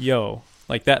 yo,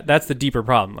 like that's the deeper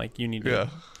problem. Like you need to, Yeah.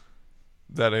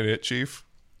 That ain't it, Chief.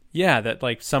 yeah, that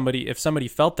like if somebody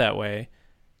felt that way,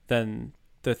 then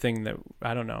the thing that,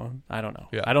 I don't know.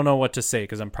 Yeah. I don't know what to say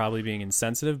because I'm probably being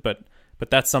insensitive, but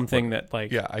that's something that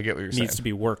like Yeah, I get what you're saying. needs to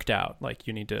be worked out. Like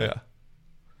you need to Yeah.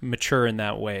 mature in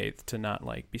that way to not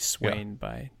like be swayed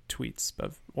by tweets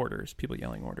of orders, people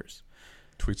yelling orders.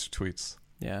 Tweets are tweets.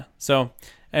 Yeah. So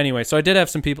anyway, so I did have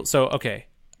some people. So, okay.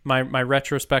 My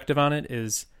retrospective on it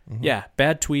is, yeah,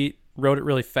 bad tweet, wrote it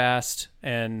really fast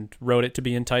and wrote it to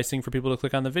be enticing for people to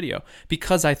click on the video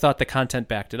because I thought the content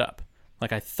backed it up.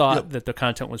 Like I thought that the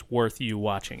content was worth you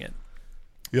watching it.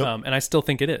 Yep. And I still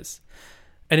think it is.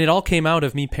 And it all came out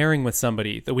of me pairing with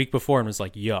somebody the week before and was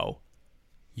like, yo,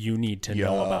 you need to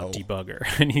know about Debugger.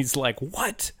 And he's like,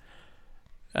 what?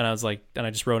 And I was like, and I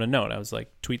just wrote a note. I was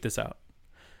like, tweet this out.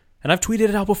 And I've tweeted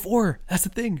it out before. That's the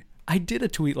thing. I did a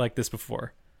tweet like this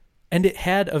before. And it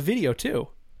had a video too.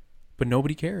 But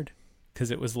nobody cared. Because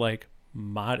it was like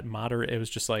moderate. It was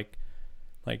just like,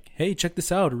 hey, check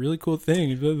this out. A really cool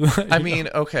thing. I mean,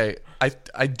 okay.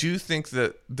 I do think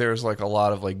that there's like a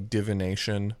lot of like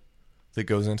divination that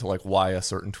goes into like why a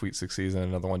certain tweet succeeds and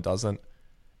another one doesn't.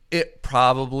 It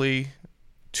probably,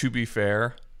 to be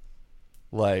fair,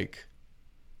 like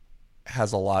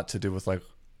has a lot to do with like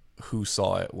who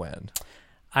saw it when.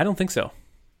 I don't think so.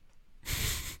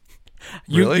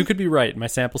 Really? You could be right. My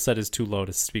sample set is too low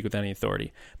to speak with any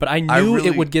authority. But I knew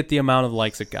it would get the amount of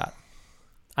likes it got.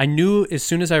 I knew as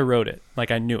soon as I wrote it. Like,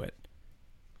 I knew it.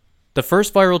 The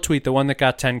first viral tweet, the one that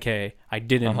got 10K, I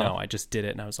didn't know. I just did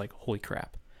it, and I was like, holy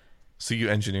crap. So you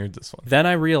engineered this one. Then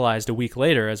I realized a week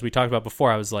later, as we talked about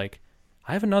before, I was like,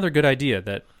 I have another good idea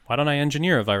that why don't I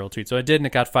engineer a viral tweet? So I did, and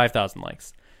it got 5,000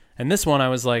 likes. And this one, I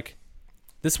was like,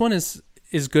 this one is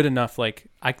good enough. Like,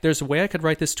 there's a way I could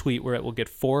write this tweet where it will get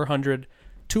 200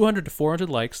 to 400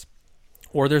 likes,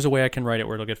 or there's a way I can write it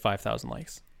where it'll get 5,000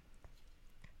 likes.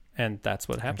 And that's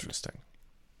what happened. Interesting.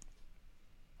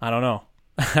 I don't know.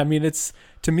 I mean,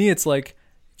 to me, it's like,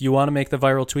 if you want to make the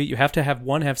viral tweet, you have to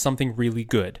have something really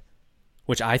good,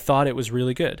 which I thought it was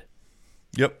really good.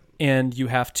 Yep. And it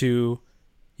has to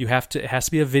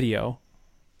be a video.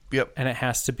 Yep. And it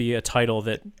has to be a title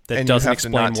that and doesn't you have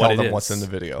explain to not what tell it them is. what's in the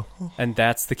video. And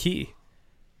that's the key.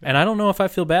 And I don't know if I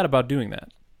feel bad about doing that.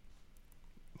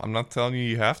 I'm not telling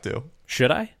you have to. Should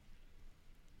I?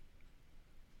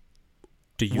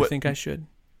 Do you think I should?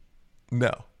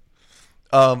 No.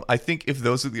 I think if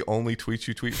those are the only tweets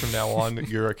you tweet from now on,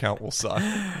 your account will suck.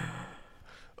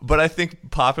 But I think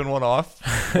popping one off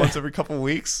once every couple of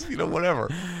weeks, whatever.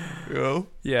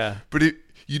 Yeah. But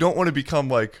you don't want to become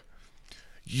like,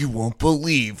 you won't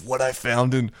believe what I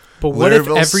found in But what if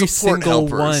Laravel's every support single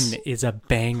helpers. one is a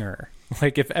banger?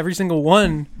 Like, if every single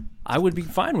one, I would be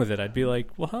fine with it. I'd be like,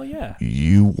 well, hell yeah.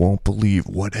 You won't believe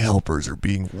what helpers are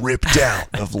being ripped out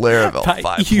of Laravel By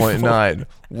 5.9.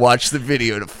 Watch the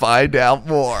video to find out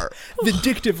more.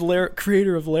 Vindictive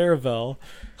creator of Laravel.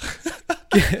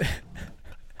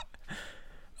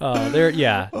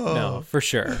 No, for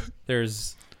sure.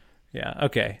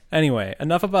 Okay. Anyway,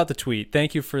 enough about the tweet.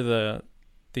 Thank you for the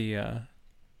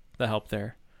help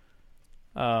there.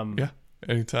 Yeah,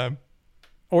 anytime.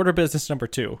 Order business number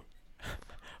 2.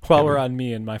 While we're on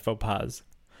me and my faux pas.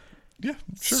 Yeah,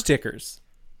 sure. Stickers.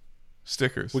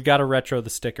 Stickers. We got to retro the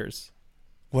stickers.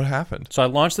 What happened? So I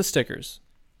launched the stickers.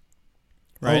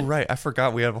 Right? Oh, right. I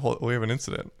forgot we have an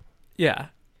incident. Yeah.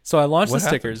 So I launched What the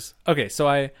stickers. Okay, so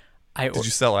I Did you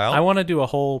sell out? I want to do a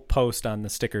whole post on the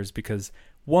stickers because,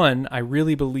 one, I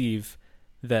really believe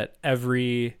that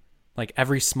every Like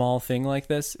every small thing like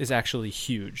this is actually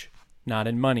huge, not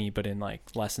in money, but in like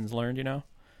lessons learned, you know?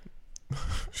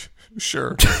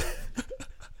 Sure.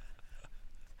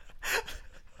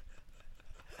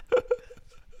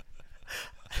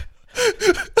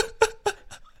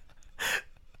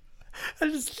 I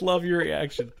just love your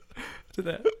reaction to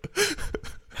that.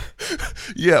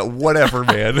 Yeah, whatever,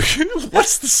 man.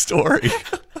 What's the story?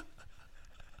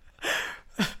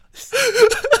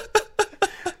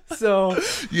 So,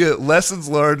 Yeah, lessons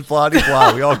learned, blah, de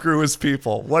blah. We all grew as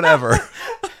people. Whatever.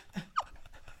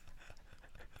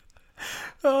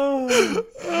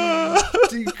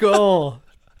 Deagle.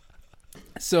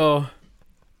 So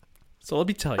let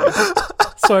me tell you.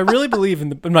 So I really believe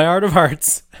in my heart of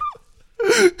hearts.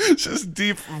 Just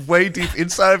deep, way deep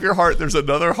inside of your heart, there's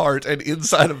another heart, and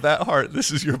inside of that heart,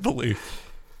 this is your belief.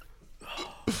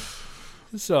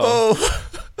 So, Oh.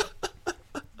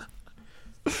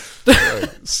 Right,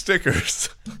 stickers.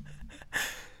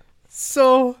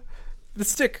 so the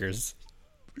stickers.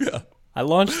 Yeah. I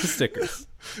launched the stickers.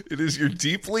 It is your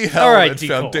deeply held All right, and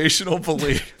Deagle. foundational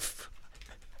belief.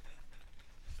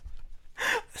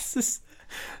 This is,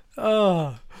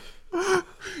 oh,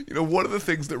 You know, one of the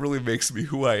things that really makes me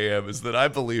who I am is that I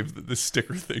believe that this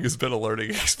sticker thing has been a learning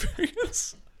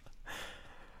experience.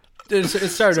 it started to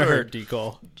Sorry. hurt,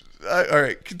 Deagle. All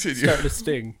right, continue. Started to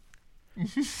sting.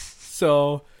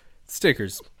 So,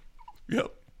 stickers.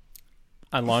 Yep.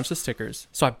 I launched the stickers.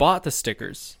 So I bought the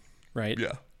stickers, right?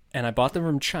 Yeah. And I bought them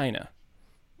from China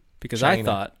because I China.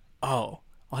 thought, oh,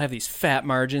 I'll have these fat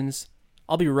margins.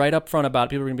 I'll be right up front about it.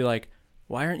 People are going to be like,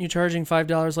 why aren't you charging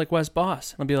 $5 like Wes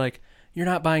Boss? I'll be like, you're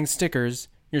not buying stickers.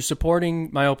 You're supporting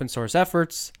my open source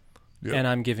efforts, Yep. and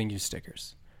I'm giving you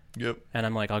stickers. Yep. And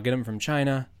I'm like, I'll get them from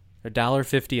China. They're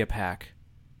 $1.50 a pack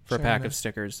for a pack China. of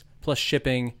stickers. Plus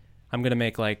shipping, I'm going to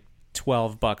make like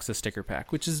 $12 a sticker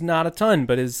pack, which is not a ton,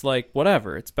 but is like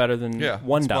whatever. It's better than Yeah, it's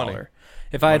 $1. money.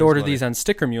 If I had Money's ordered money. these on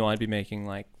Sticker Mule, I'd be making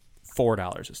like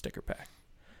 $4 a sticker pack.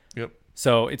 Yep.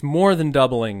 So it's more than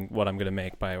doubling what I'm going to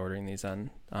make by ordering these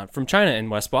on from China, and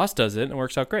Wes Boss does it, and it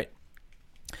works out great.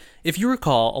 If you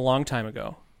recall, a long time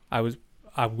ago,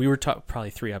 we were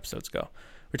probably 3 episodes ago.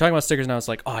 We were talking about stickers, and I was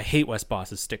like, "Oh, I hate Wes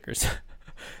Boss's stickers,"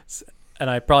 and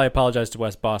I probably apologized to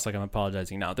Wes Boss like I'm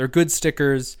apologizing now. They're good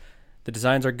stickers, the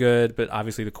designs are good, but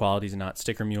obviously the quality is not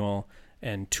Sticker Mule,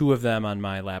 and 2 of them on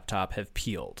my laptop have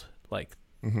peeled. Like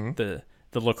the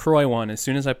LaCroix one, as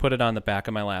soon as I put it on the back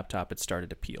of my laptop, it started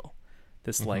to peel.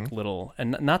 This like little,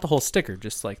 and not the whole sticker,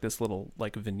 just like this little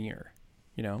like veneer,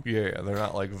 you know? Yeah, they're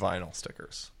not like vinyl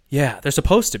stickers. Yeah, they're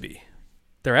supposed to be.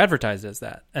 They're advertised as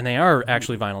that. And they are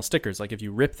actually vinyl stickers. Like if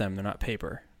you rip them, they're not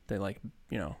paper. They like,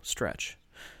 stretch.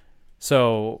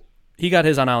 So he got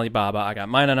his on Alibaba. I got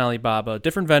mine on Alibaba.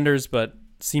 Different vendors, but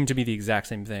seemed to be the exact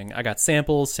same thing. I got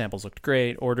samples. Samples looked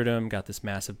great. Ordered them. Got this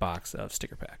massive box of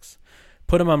sticker packs.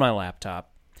 Put them on my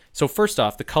laptop. So first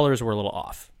off, the colors were a little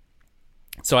off.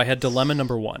 So I had dilemma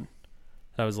number 1.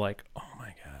 I was like, oh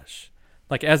my gosh.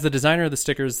 Like as the designer of the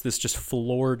stickers, this just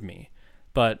floored me.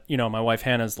 But, my wife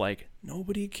Hannah's like,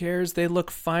 nobody cares. They look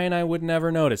fine. I would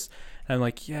never notice. And I'm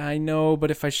like, yeah, I know.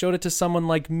 But if I showed it to someone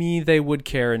like me, they would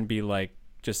care and be like,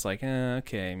 just like,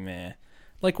 okay, meh.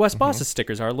 Like Wes Boss's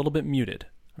stickers are a little bit muted.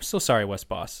 I'm so sorry, Wes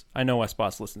Boss. I know Wes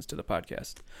Boss listens to the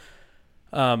podcast.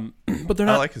 But they're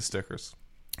I not. like his stickers.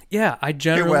 Yeah, I Hey,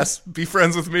 generally. Wes, be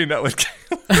friends with me, not with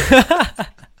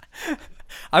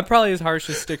I'm probably his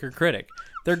harshest sticker critic.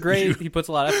 They're great. He puts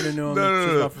a lot of effort into them.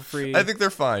 No. For free. I think they're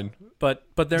fine. but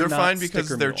they're not fine because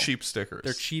Sticker they're Mule. cheap stickers.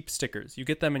 They're cheap stickers. You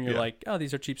get them and you're Yeah. like, oh,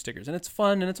 these are cheap stickers, and it's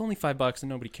fun and it's only $5 and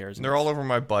nobody cares. They're all over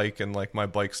my bike, and like my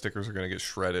bike stickers are gonna get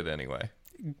shredded anyway.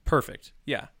 Perfect.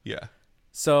 Yeah. Yeah.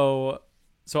 So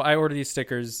I order these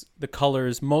stickers. The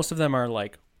colors, most of them are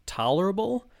like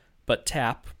tolerable, but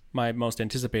Tap, my most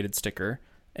anticipated sticker,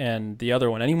 and the other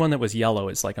one, anyone that was yellow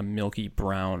is like a milky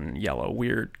brown yellow,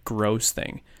 weird, gross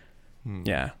thing.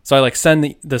 Yeah. So I like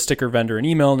send the sticker vendor an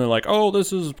email, and they're like, oh,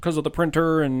 this is because of the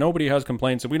printer and nobody has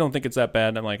complaints, so we don't think it's that bad.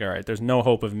 And I'm like, all right, there's no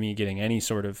hope of me getting any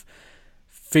sort of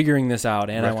figuring this out,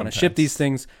 and I want to ship Recompense. these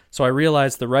things. So I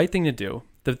realized the right thing to do,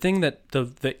 the thing that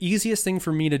the easiest thing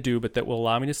for me to do, but that will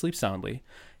allow me to sleep soundly,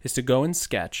 is to go in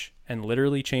Sketch and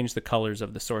literally change the colors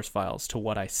of the source files to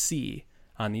what I see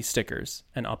on these stickers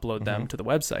and upload them to the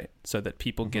website so that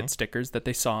people get stickers that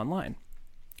they saw online,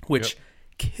 which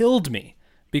killed me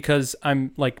because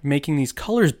I'm like making these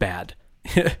colors bad.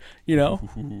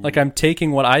 Like I'm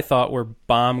taking what I thought were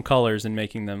bomb colors and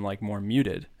making them like more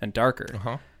muted and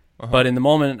darker. But in the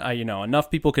moment,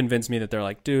 enough people convinced me that they're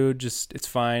like, dude, just, it's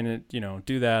fine.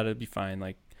 Do that. It'd be fine.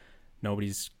 Like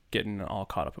nobody's getting all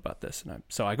caught up about this. And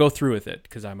so I go through with it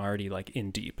because I'm already like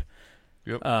in deep.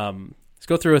 Yep. Let's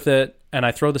go through with it, and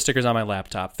I throw the stickers on my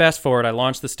laptop. Fast forward, I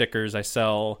launch the stickers. I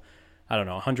sell, I don't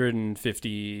know,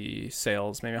 150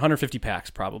 sales, maybe 150 packs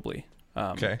probably.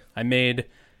 Okay. I made,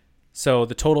 so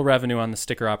the total revenue on the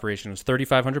sticker operation was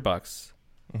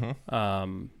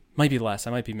 $3,500. Might be less.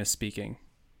 I might be misspeaking.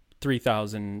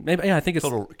 3,000. Maybe. Yeah, I think it's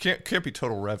Total can't be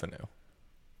total revenue.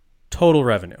 total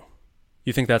revenue.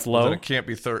 You think that's low? Then it can't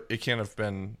be it can't have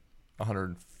been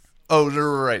 100. Oh,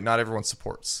 right. Not everyone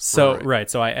supports. So right.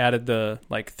 So I added the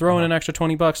throw in an extra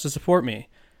 $20 to support me,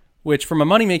 which from a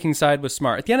money making side was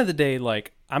smart. At the end of the day,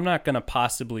 I'm not gonna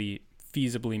possibly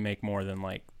feasibly make more than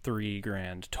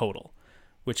 $3,000 total,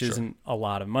 which isn't a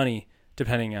lot of money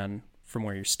depending on from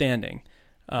where you're standing.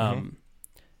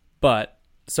 But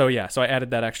so I added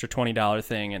that extra $20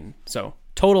 thing, and so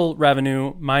total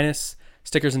revenue minus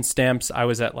stickers and stamps, I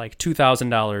was at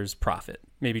 $2,000 profit,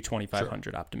 maybe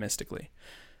 $2,500 optimistically.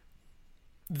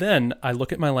 Then I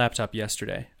look at my laptop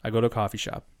yesterday. I go to a coffee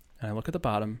shop and I look at the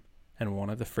bottom, and one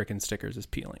of the frickin' stickers is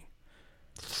peeling.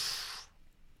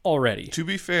 Already. To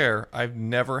be fair, I've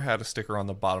never had a sticker on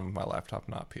the bottom of my laptop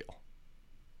not peel.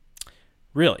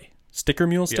 Really? Sticker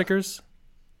Mule stickers?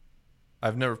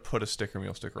 I've never put a Sticker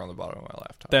Mule sticker on the bottom of my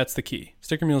laptop. That's the key.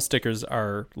 Sticker Mule stickers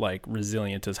are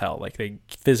resilient as hell. They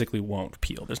physically won't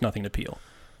peel. There's nothing to peel.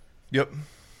 Yep.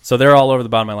 So they're all over the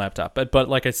bottom of my laptop. But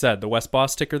like I said, the West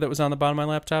Boss sticker that was on the bottom of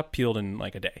my laptop peeled in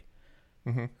a day.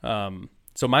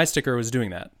 So my sticker was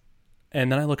doing that.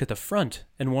 And then I look at the front,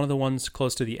 and one of the ones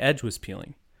close to the edge was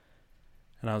peeling.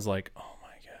 And I was like, oh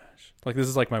my gosh. This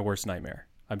is my worst nightmare.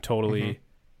 I'm totally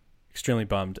extremely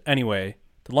bummed. Anyway,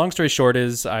 the long story short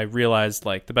is I realized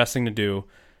the best thing to do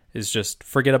is just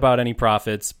forget about any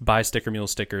profits, buy Sticker Mule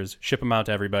stickers, ship them out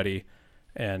to everybody,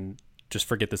 and just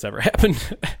forget this ever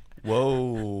happened.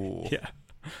 Whoa. Yeah.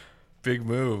 Big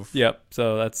move. Yep.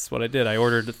 So that's what I did. I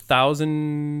ordered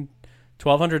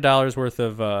 $1,200 worth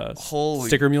of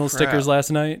Sticker Mule stickers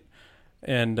last night,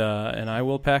 and I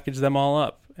will package them all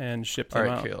up and ship them out.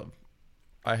 All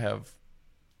right, Caleb.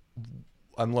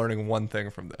 I'm learning one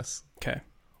thing from this. Okay.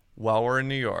 While we're in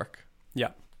New York,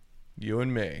 you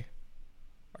and me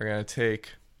are going to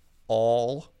take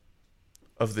all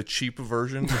of the cheap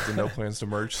versions of the No Plans to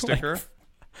Merge sticker.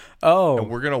 And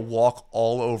we're going to walk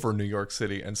all over New York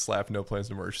City and slap No Plans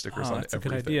to Merge stickers on that's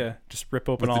everything. a good idea. Just rip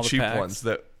open with all the cheap packs. ones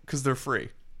because they're free.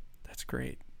 That's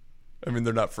great. I mean,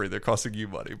 they're not free. They're costing you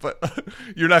money, but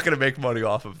you're not going to make money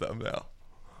off of them now.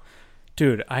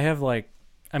 Dude, I have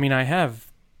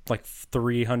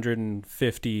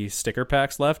 350 sticker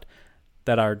packs left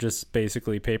that are just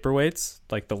basically paperweights,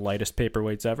 the lightest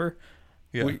paperweights ever.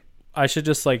 Yeah. I should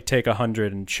just take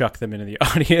 100 and chuck them into the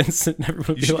audience, and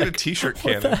everyone you should get a t-shirt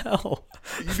cannon. What the hell?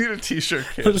 You need a t-shirt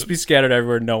cannon. They'll just be scattered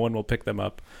everywhere. No one will pick them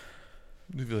up.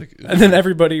 You'd be and then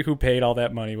everybody who paid all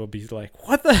that money will be like,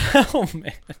 what the hell,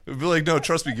 man? It'd be like, no,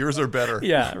 trust me, yours are better.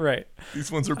 Yeah, right.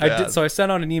 These ones are bad. So I sent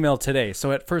out an email today.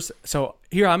 So at first,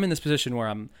 here I'm in this position where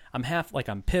I'm half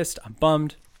I'm pissed, I'm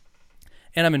bummed,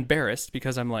 and I'm embarrassed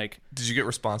because I'm Did you get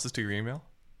responses to your email?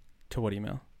 To what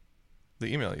email?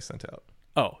 The email you sent out.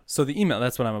 Oh, so the email,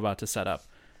 that's what I'm about to set up.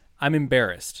 I'm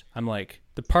embarrassed. I'm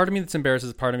the part of me that's embarrassed is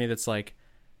the part of me that's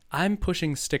I'm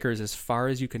pushing stickers as far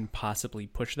as you can possibly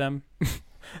push them.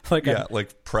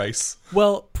 Price.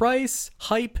 Well, price,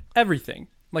 hype, everything.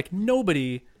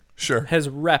 Nobody has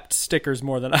repped stickers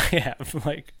more than I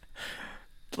have.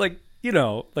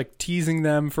 Teasing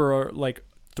them for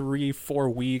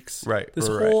 3-4 weeks. Right. This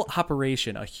whole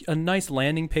operation, a nice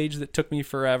landing page that took me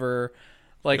forever.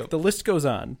 The list goes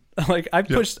on. I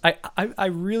pushed, I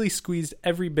really squeezed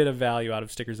every bit of value out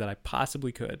of stickers that I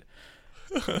possibly could.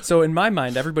 So in my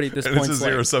mind, everybody at this point is a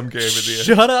zero-sum game at the end.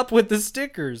 Shut up with the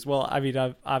stickers. Well, I mean,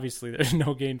 obviously there's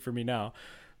no gain for me now,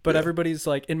 but everybody's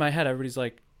in my head, everybody's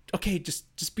okay,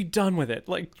 just be done with it.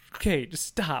 Okay, just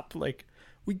stop.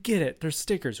 We get it. There's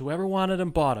stickers. Whoever wanted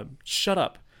them bought them. Shut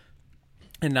up.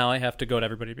 And now I have to go to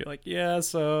everybody and be yeah,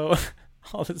 so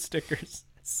all the stickers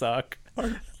suck.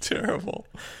 Are terrible.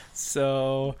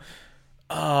 So,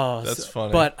 that's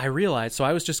funny. But I realized, so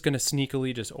I was just going to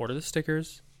sneakily just order the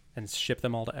stickers and ship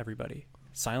them all to everybody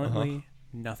silently.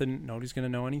 Nobody's going to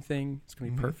know anything. It's going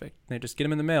to be perfect. And they just get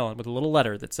them in the mail with a little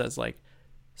letter that says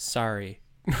sorry,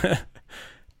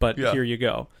 but here you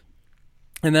go.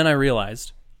 And then I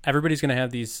realized everybody's going to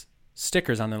have these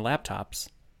stickers on their laptops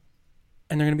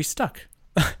and they're going to be stuck.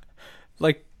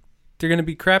 They're going to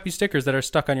be crappy stickers that are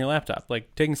stuck on your laptop.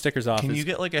 Taking stickers off. Can you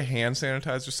get a hand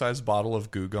sanitizer sized bottle of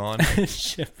Goo Gone?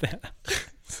 Ship that.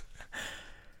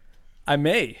 I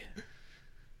may.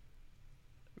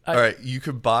 All right, you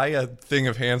could buy a thing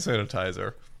of hand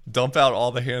sanitizer, dump out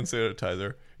all the hand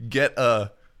sanitizer, get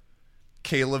a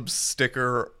Caleb's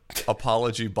sticker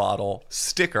apology bottle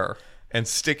sticker and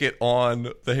stick it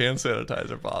on the hand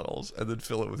sanitizer bottles and then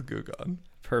fill it with Goo Gone.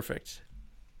 Perfect.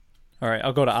 All right,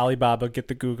 I'll go to Alibaba, get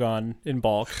the Goo Gone in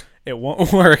bulk. It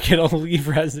won't work. It'll leave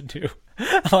residue.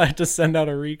 I'll have to send out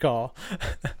a recall.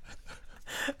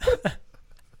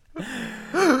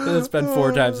 I'll spend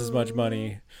 4 times as much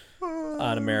money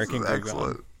on American Goo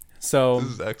Gone. So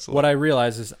This is excellent. what I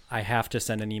realize is I have to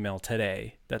send an email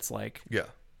today that's like, Yeah.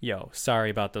 yo, sorry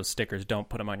about those stickers. Don't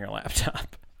put them on your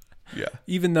laptop. Yeah.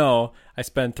 Even though I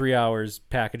spent 3 hours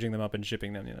packaging them up and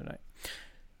shipping them the other night.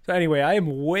 So anyway, I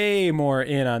am way more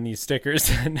in on these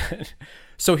stickers.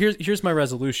 So here's my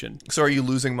resolution. So are you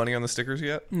losing money on the stickers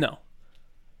yet? No.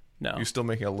 You're still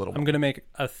making a little I'm money. going to make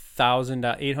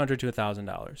 $800 to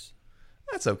 $1,000.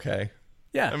 That's okay.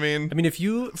 Yeah. I mean, if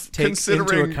you take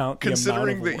into account the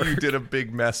considering amount of that you work, did a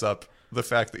big mess up, the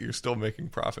fact that you're still making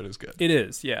profit is good. it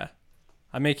is, yeah.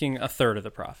 I'm making a third of the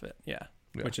profit, yeah.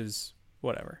 Yeah. Which is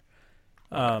whatever.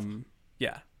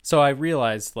 Yeah. So I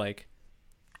realized, like,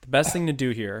 the best thing to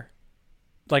do here,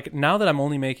 like, now that I'm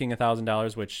only making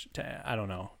 $1,000, which I don't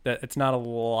know, that it's not a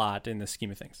lot in the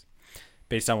scheme of things,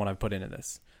 based on what I've put into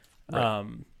this. Right.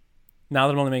 Now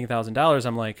that I'm only making $1,000,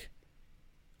 I'm like,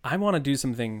 I want to do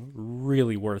something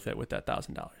really worth it with that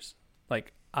 $1,000.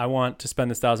 Like, I want to spend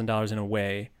this $1,000 in a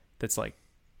way that's like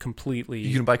completely.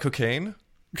 You can buy cocaine?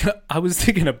 I was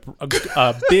thinking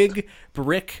a big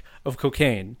brick of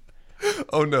cocaine.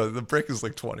 Oh no, the brick is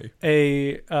like 20.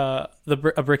 A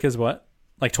brick is what?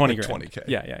 Like 20 Like grand. 20K.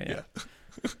 Yeah.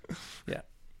 Yeah.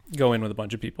 Go in with a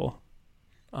bunch of people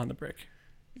on the brick.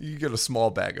 You get a small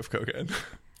bag of cocaine.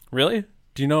 Really?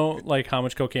 Do you know like how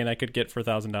much cocaine I could get for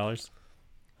 $1,000?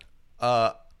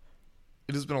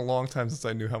 It has been a long time since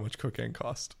I knew how much cocaine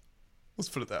cost. Let's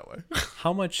put it that way.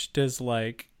 How much does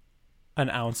like an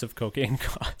ounce of cocaine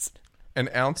cost? An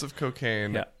ounce of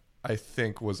cocaine, Yeah. I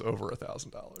think, was over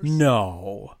 $1,000.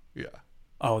 No. Yeah,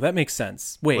 Oh, that makes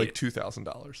sense. Wait. like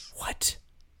 $2,000. What?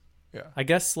 Yeah, I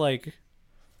guess like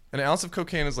an ounce of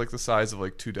cocaine is like the size of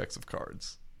like 2 decks of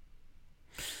cards.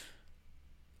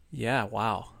 yeah,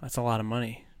 wow. That's a lot of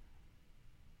money.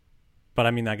 But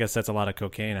I mean, I guess that's a lot of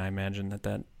cocaine. I imagine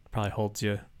that probably holds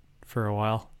you for a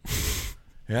while.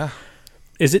 Yeah.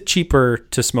 Is it cheaper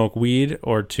to smoke weed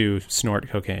or to snort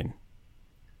cocaine?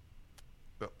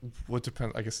 What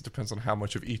depends? I guess it depends on how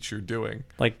much of each you're doing.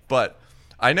 Like, But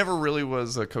I never really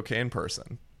was a cocaine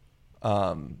person.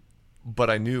 But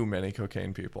I knew many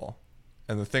cocaine people.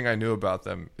 And the thing I knew about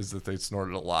them is that they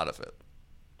snorted a lot of it.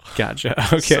 gotcha.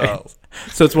 Okay. So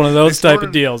So it's one of those They type of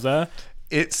snorted- deals, huh?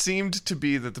 it seemed to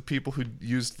be that the people who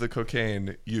used the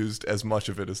cocaine used as much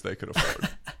of it as they could afford.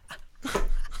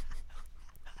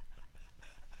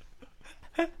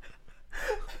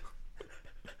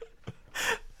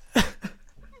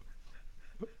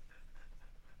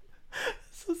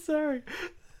 So sorry.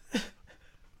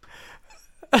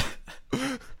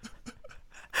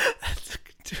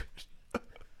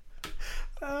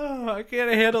 Oh, I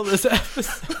can't handle this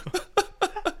episode.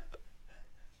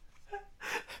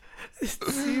 It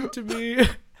seemed to me.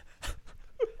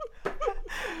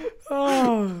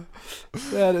 Oh,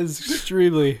 that is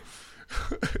extremely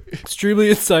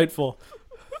insightful.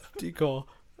 Decall.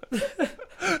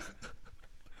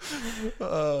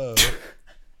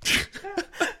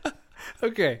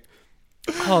 Okay.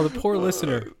 Oh, the poor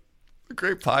listener.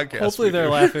 Great podcast. Hopefully we they're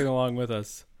do. laughing along with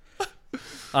us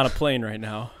on a plane right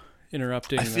now,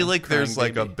 interrupting. I feel the like there's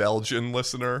crying like a baby. Belgian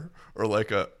listener or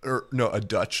like a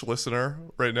Dutch listener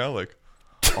right now. Like,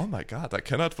 oh my god, I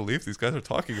cannot believe these guys are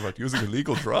talking about using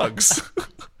illegal drugs.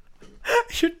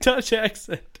 Your Dutch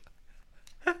accent.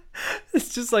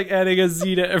 It's just like adding a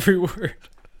Z to every word.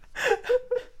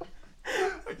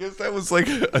 I guess that was like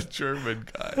a German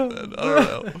guy then. I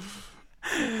don't know.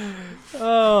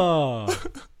 Oh,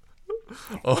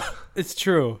 Oh, it's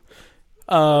true.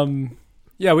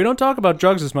 Yeah, we don't talk about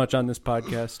drugs as much on this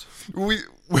podcast. we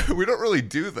don't really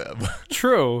do them,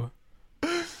 True.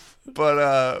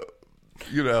 but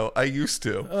I used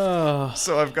to. Oh,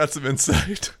 So I've got some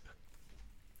insight.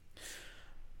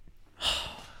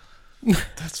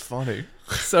 That's funny.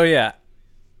 so yeah.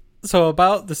 So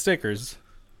about the stickers.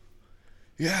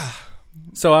 Yeah.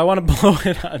 So I want to blow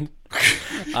it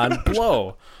on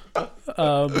blow.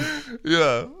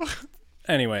 Yeah.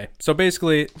 Anyway, so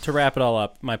basically, to wrap it all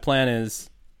up, my plan is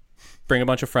bring a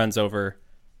bunch of friends over,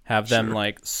 have them Sure.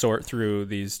 like sort through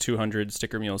these 200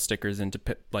 Sticker Mule stickers into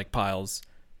like piles,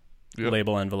 Yep.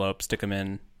 label envelopes, stick them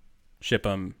in, ship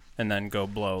them, and then go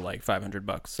blow like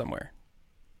 $500 somewhere.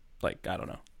 Like, I don't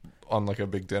know. On like a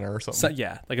big dinner or something. So,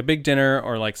 yeah, like a big dinner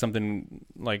or like something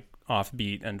like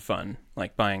offbeat and fun,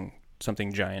 like buying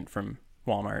something giant from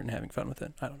Walmart and having fun with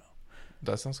it. I don't know.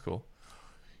 That sounds cool.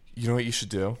 You know what you should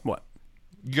do? What?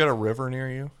 You got a river near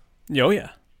you? Oh,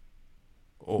 yeah.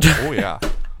 Oh yeah.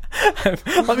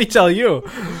 Let me tell you.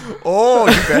 Oh,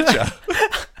 you betcha.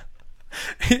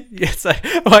 Yes,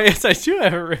 I do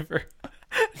have a river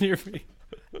near me.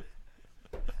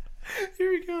 Here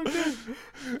we go again.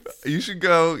 You should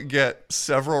go get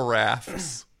several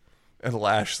rafts and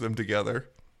lash them together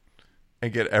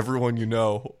and get everyone you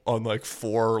know on like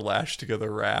 4 lashed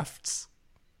together rafts.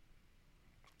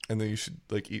 And then you should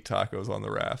like eat tacos on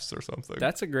the rafts or something.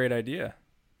 That's a great idea.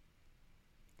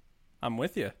 I'm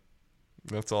with you.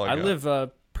 That's all I got.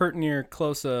 live pert near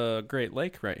close Great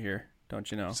Lake right here. Don't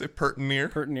you know? Say Pertinier?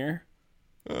 Pert near.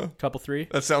 Couple 3.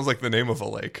 That sounds like the name of a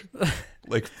lake.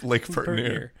 Lake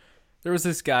Pertinier. There was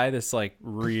this guy, this like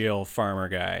real farmer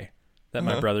guy that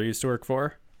my brother used to work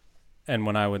for. And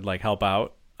when I would like help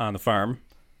out on the farm,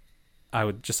 I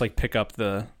would just like pick up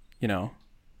the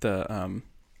what's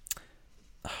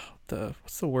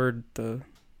the word? I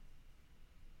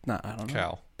don't know.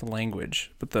 Cow. The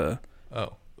language, but the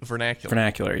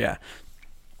Vernacular, yeah.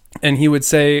 And he would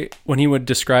say, when he would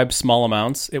describe small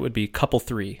amounts, it would be couple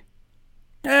 3.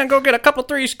 And go get a couple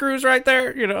 3 screws right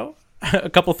there, a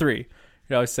couple 3.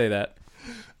 He'd always say that.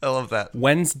 I love that.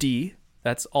 Wednesday,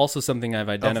 that's also something I've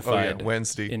identified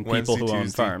Wednesday. in Wednesday, people who own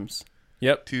Tuesday. farms.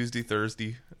 Yep. Tuesday,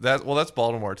 Thursday. That's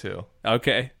Baltimore too.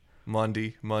 Okay.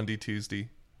 Monday, Tuesday.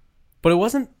 But it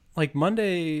wasn't like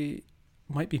Monday.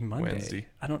 Might be Monday. Wednesday.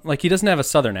 I don't like. He doesn't have a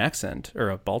Southern accent or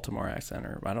a Baltimore accent,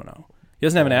 or I don't know. He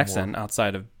doesn't have an accent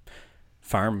outside of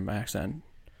farm accent.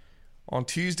 On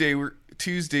Tuesday we're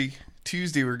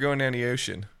going down the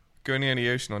ocean. Going down the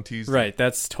ocean on Tuesday. Right.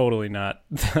 That's totally not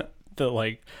the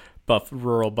like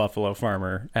rural Buffalo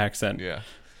farmer accent. Yeah.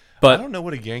 But I don't know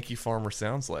what a Yankee farmer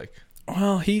sounds like.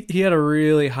 Well, he had a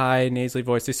really high nasally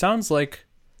voice. He sounds like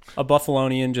a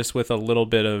Buffalonian just with a little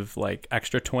bit of like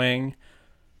extra twang.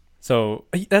 So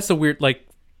that's a weird, like,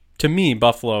 to me,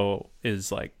 Buffalo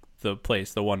is like the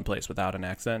one place without an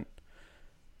accent.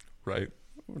 Right.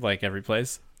 Like every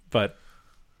place. But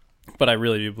I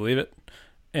really do believe it.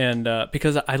 And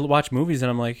because I watch movies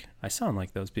and I'm like, I sound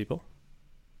like those people.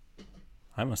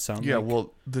 I must sound Yeah, like...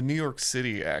 well, the New York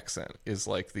City accent is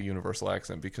like the universal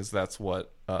accent because that's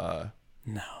what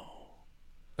No.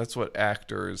 That's what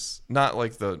actors, not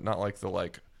like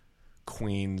the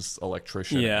Queen's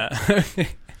electrician. Yeah.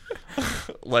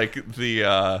 Like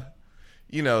the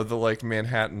the like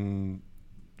Manhattan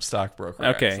stockbroker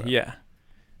Okay, accent. yeah.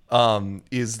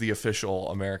 Is the official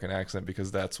American accent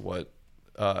because that's what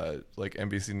like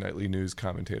NBC Nightly News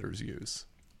commentators use.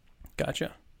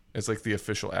 Gotcha. It's like the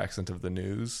official accent of the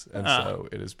news, and so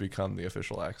it has become the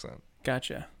official accent.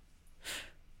 Gotcha.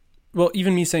 Well,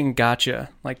 even me saying gotcha,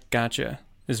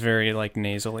 is very like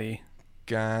nasally.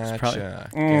 Gotcha.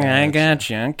 I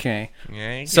gotcha. Okay.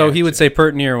 Yeah, So he would say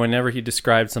pert near whenever he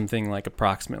described something like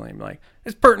approximately. Like,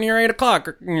 it's pert near 8 o'clock.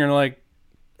 And you're like,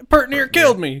 pert near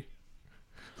killed me.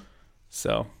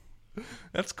 So.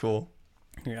 That's cool.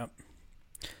 Yeah.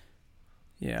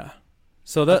 Yeah.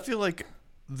 So that. I feel like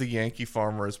the Yankee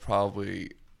farmer is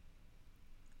probably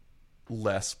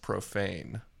less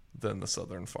profane than the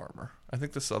Southern farmer. I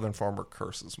think the Southern farmer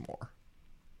curses more.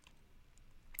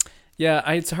 Yeah,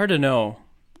 it's hard to know.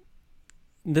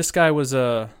 This guy was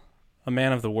a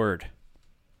man of the word.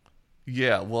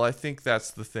 Yeah, well, I think that's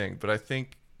the thing. But I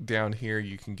think down here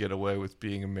you can get away with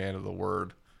being a man of the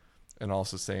word and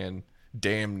also saying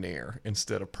damn near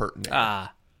instead of pert near.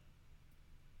 Ah.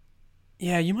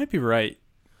 Yeah, you might be right.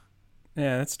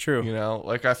 Yeah, that's true. You know,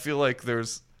 like I feel like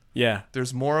there's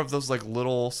more of those like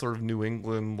little sort of New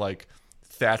England like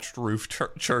thatched roof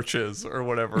churches or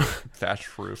whatever.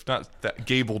 Thatched roof, not that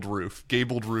gabled roof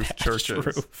churches.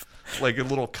 Roof. Like in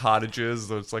little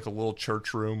cottages. It's like a little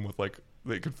church room with like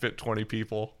they could fit 20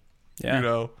 people. Yeah. You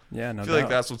know? Yeah, no I feel like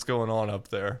that's what's going on up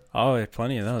there. Oh, yeah,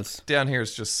 plenty of those. Down here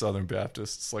it's just Southern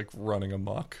Baptists like running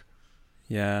amok.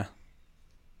 Yeah.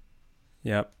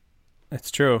 Yep.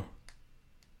 It's true.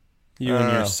 You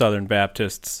and your Southern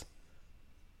Baptists.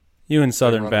 You and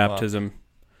Southern Baptism.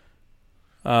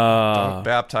 Don't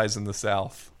baptize in the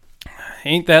South.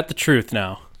 Ain't that the truth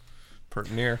now?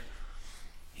 Pert near.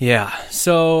 Yeah.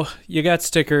 So you got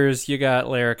stickers, you got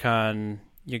Laracon,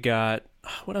 you got...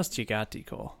 What else do you got,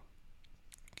 D-Cole?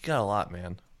 You got a lot,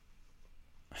 man.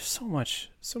 So much.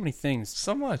 So many things.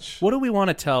 So much. What do we want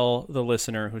to tell the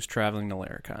listener who's traveling to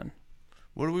Laracon?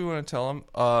 What do we want to tell them?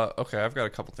 Okay, I've got a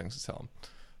couple things to tell them.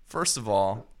 First of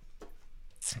all,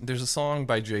 there's a song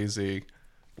by Jay-Z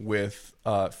with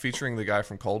featuring the guy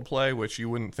from Coldplay, which you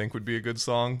wouldn't think would be a good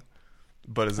song,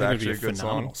 but is actually a good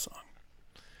song.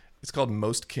 It's called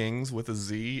Most Kings with a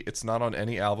Z. It's not on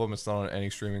any album. It's not on any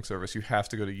streaming service. You have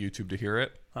to go to YouTube to hear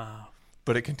it. Wow.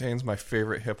 But it contains my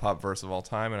favorite hip hop verse of all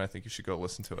time, and I think you should go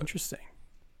listen to it. Interesting.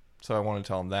 So I want to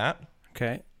tell him that.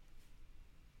 Okay.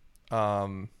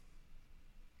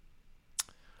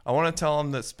 I want to tell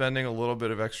him that spending a little bit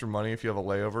of extra money if you have a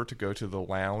layover to go to the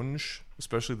lounge,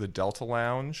 especially the Delta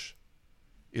Lounge,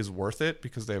 is worth it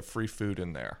because they have free food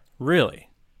in there. Really?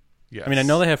 Yes. I mean, I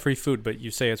know they have free food, but you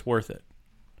say it's worth it.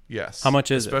 Yes. How much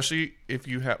is Especially if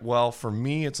you have, well, for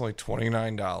me, it's only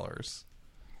 $29.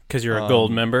 Because you're a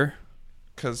gold member?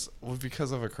 Because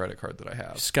of a credit card that I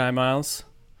have. Sky Miles?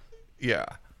 Yeah.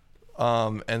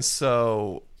 And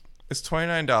so it's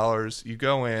 $29. You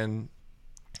go in.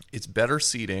 It's better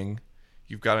seating.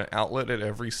 You've got an outlet at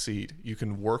every seat. You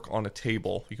can work on a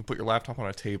table. You can put your laptop on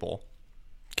a table.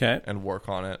 Okay. And work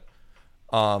on it.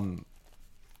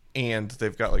 And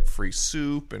they've got like free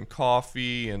soup and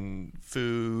coffee and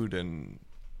food and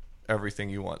everything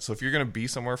you want. So if you're going to be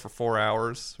somewhere for 4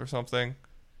 hours or something,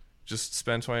 just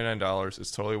spend $29.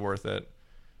 It's totally worth it.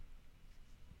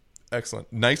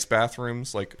 Excellent. Nice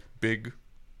bathrooms, like big.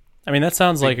 I mean, that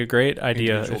sounds like a great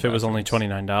idea individual if it was only bathrooms.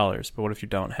 $29. But what if you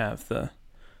don't have the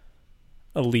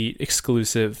elite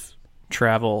exclusive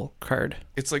travel card?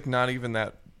 It's like not even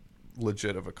that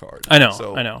legit of a card. I know.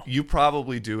 So I know. you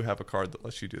probably do have a card that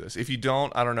lets you do this. If you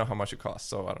don't, I don't know how much it costs,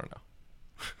 so I don't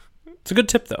know. It's a good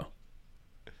tip, though.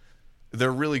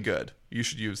 They're really good. You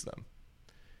should use them.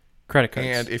 Credit cards.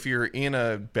 And if you're in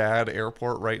a bad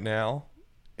airport right now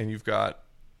and you've got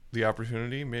the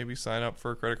opportunity, maybe sign up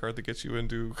for a credit card that gets you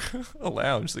into a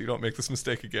lounge so you don't make this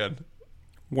mistake again.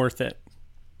 Worth it.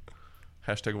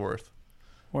 Hashtag worth.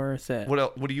 Worth it.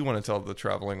 What do you want to tell the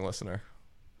traveling listener?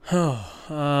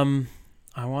 I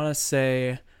want to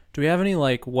say, do we have any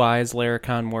like wise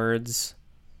Laracon words?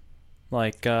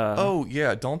 Like, Oh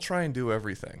yeah, don't try and do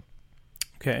everything.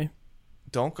 okay.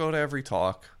 Don't go to every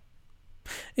talk.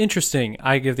 Interesting.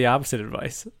 I give the opposite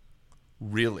advice.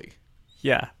 Really.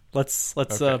 Yeah. Let's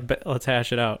Okay. let's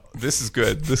hash it out. This is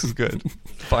good. This is good.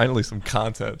 Finally some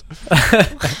content.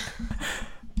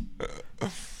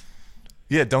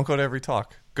 Yeah, don't go to every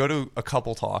talk. Go to a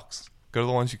couple talks. Go to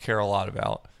the ones you care a lot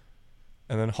about.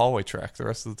 And then hallway track the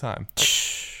rest of the time.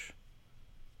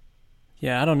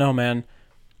 Yeah, I don't know, man.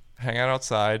 Hang out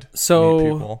outside. So-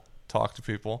 meet people. Talk to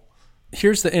people.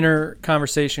 Here's the inner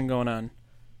conversation going on.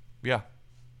 Yeah.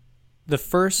 The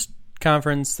first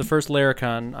conference, the first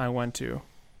Laracon I went to,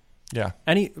 Yeah.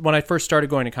 when I first started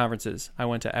going to conferences, I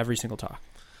went to every single talk.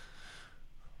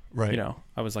 Right. You know,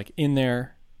 I was like in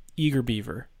there, eager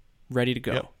beaver, ready to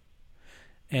go. Yep.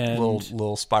 And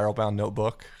Little spiral bound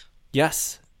notebook.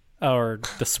 yes, or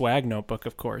the swag notebook,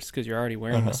 of course, because you're already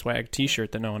wearing the swag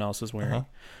T-shirt that no one else is wearing.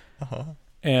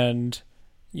 And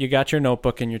you got your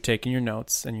notebook and you're taking your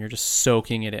notes and you're just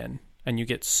soaking it in, and you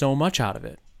get so much out of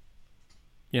it.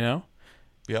 You know?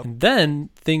 Yep. And then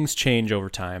things change over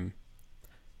time.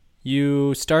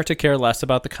 You start to care less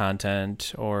about the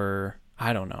content, or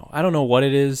I don't know. I don't know what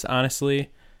it is, honestly.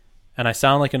 And I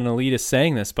sound like an elitist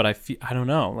saying this, but I don't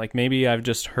know. Like maybe I've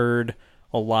just heard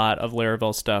a lot of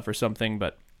Laravel stuff or something,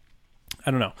 but I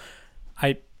don't know.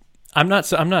 I'm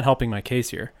not helping my case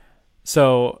here.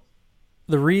 So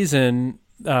the reason,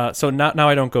 so now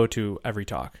I don't go to every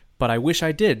talk, but I wish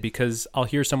I did, because I'll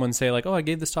hear someone say like, "Oh, I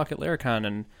gave this talk at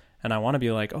Laracon," and I want to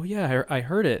be like, "Oh yeah, I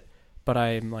heard it." But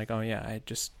I'm like, "Oh yeah, I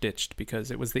just ditched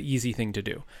because it was the easy thing to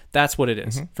do." That's what it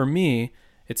is. For me,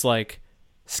 it's like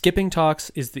skipping talks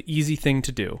is the easy thing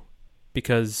to do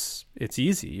because it's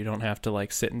easy. You don't have to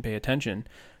like sit and pay attention.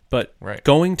 But Right.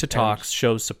 going to talks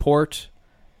shows support.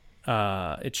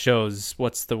 It shows,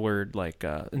 what's the word, like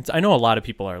I know a lot of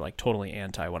people are like totally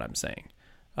anti what I'm saying.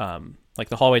 Like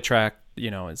the hallway track, you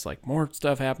know, it's like more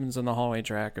stuff happens in the hallway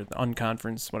track or the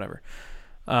unconference, whatever.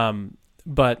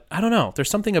 But I don't know. There's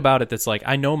something about it that's like,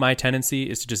 I know my tendency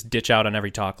is to just ditch out on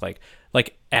every talk.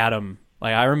 Like Adam,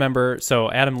 like I remember,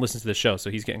 so Adam listens to the show, so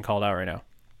he's getting called out right now.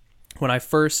 When I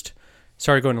first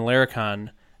started going to Laracon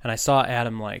and I saw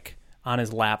Adam like on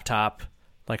his laptop,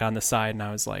 like on the side, and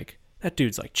I was like, that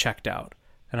dude's like checked out.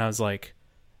 And I was like,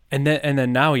 and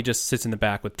then now he just sits in the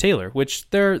back with Taylor, which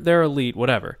they're elite,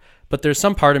 whatever. But there's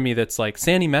some part of me that's like,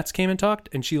 Sandy Metz came and talked,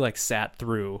 and she like sat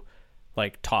through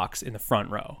like talks in the front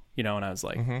row, you know, and I was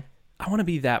like, I want to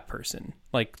be that person.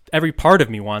 Like every part of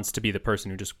me wants to be the person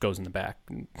who just goes in the back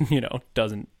and, you know,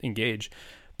 doesn't engage.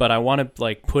 But I want to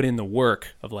like put in the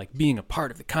work of like being a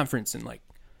part of the conference and like,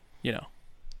 you know.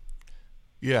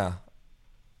 Yeah.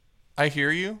 I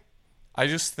hear you. I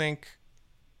just think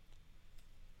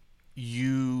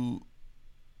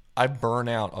I burn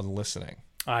out on listening.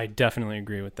 I definitely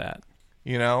agree with that.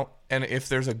 You know, And if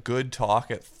there's a good talk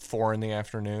at 4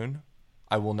 PM,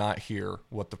 I will not hear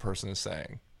what the person is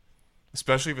saying,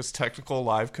 especially if it's technical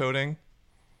live coding.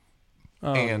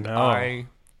 Oh, and no.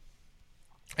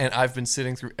 I've been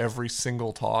sitting through every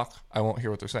single talk. I won't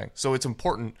hear what they're saying. So it's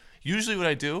important. Usually what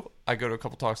I do, I go to a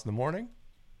couple talks in the morning.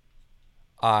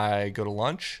 I go to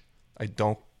lunch. I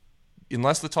don't,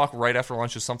 unless the talk right after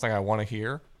lunch is something I want to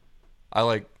hear, I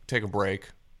like take a break,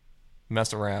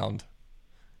 mess around,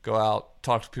 go out,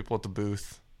 talk to people at the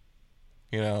booth,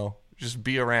 just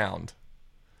be around.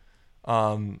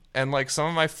 And like some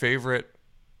of my favorite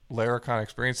Laracon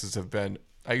experiences have been,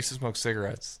 I used to smoke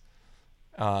cigarettes.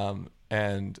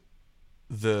 And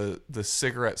the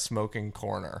cigarette smoking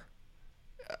corner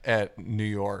at New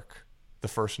York, the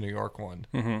first New York one,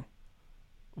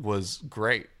 was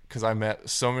great because I met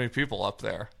so many people up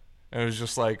there. And it was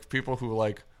just like people who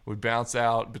like would bounce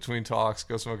out between talks,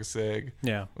 go smoke a cig.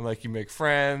 Yeah. And like you make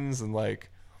friends and like,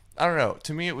 I don't know.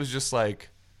 To me, it was just like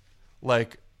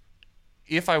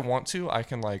if I want to, I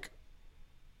can like,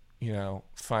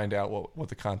 find out what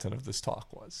the content of this talk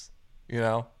was,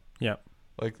 Yeah.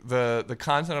 Like the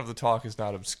content of the talk is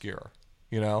not obscure,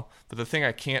 but the thing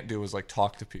I can't do is like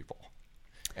talk to people.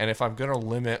 And if I'm going to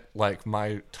limit like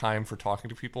my time for talking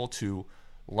to people to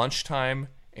lunchtime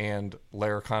and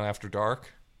Laracon After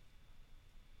Dark,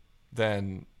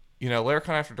 then, Laracon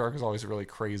After Dark is always really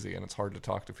crazy and it's hard to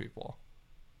talk to people,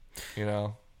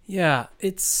 Yeah,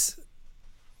 it's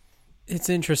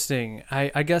interesting.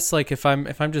 I guess like if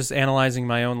I'm just analyzing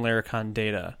my own Laracon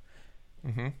data,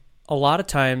 a lot of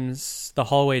times the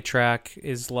hallway track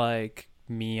is like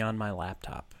me on my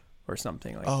laptop or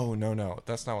something like. Oh no,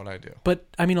 that's not what I do. But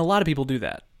I mean, a lot of people do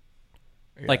that.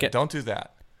 Yeah, don't do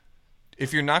that.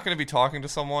 If you're not going to be talking to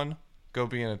someone, go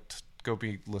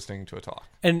be listening to a talk.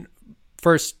 And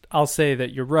first, I'll say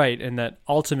that you're right, and that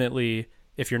ultimately,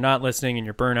 if you're not listening and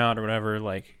you're burnout or whatever,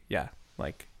 like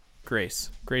grace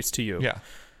to you. Yeah.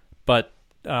 But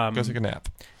go take a nap.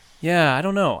 Yeah, I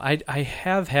don't know. I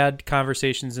have had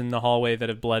conversations in the hallway that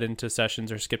have bled into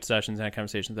sessions or skipped sessions and had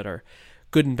conversations that are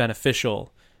good and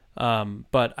beneficial.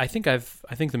 But I think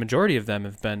the majority of them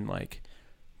have been like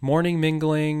morning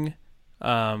mingling,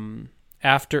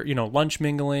 after lunch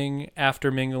mingling, after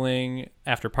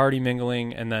party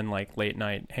mingling, and then like late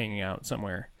night hanging out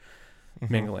somewhere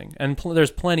mingling. And there's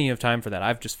plenty of time for that.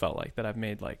 I've just felt like that I've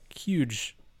made like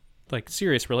huge, like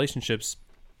serious relationships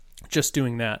just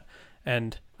doing that.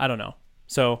 And I don't know.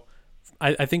 So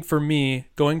I think for me,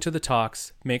 going to the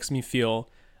talks makes me feel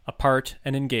a part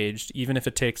and engaged, even if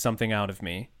it takes something out of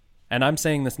me. And I'm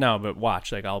saying this now, but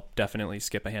watch, like I'll definitely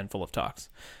skip a handful of talks.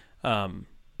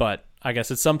 But I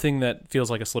guess it's something that feels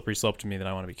like a slippery slope to me that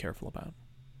I want to be careful about.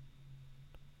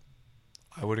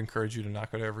 I would encourage you to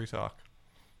not go to every talk,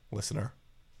 listener.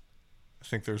 I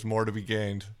think there's more to be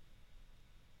gained.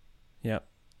 Yep.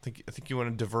 I think you want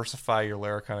to diversify your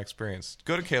Laracon experience.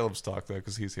 Go to Caleb's talk though,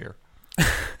 because he's here.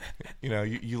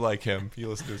 You like him. You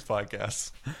listen to his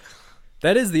podcasts.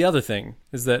 That is the other thing,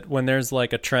 is that when there's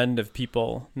like a trend of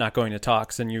people not going to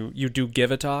talks and you do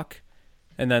give a talk,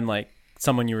 and then like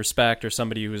someone you respect or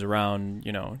somebody who's around,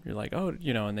 you're like, oh,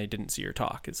 and they didn't see your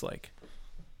talk. It's like,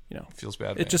 it feels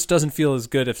bad. It just doesn't feel as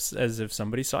good as if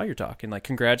somebody saw your talk and like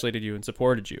congratulated you and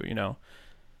supported you,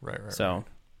 Right. So right.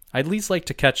 I'd at least like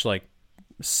to catch like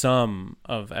some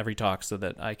of every talk so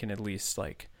that I can at least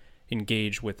like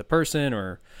engage with the person,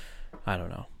 or I don't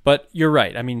know. But you're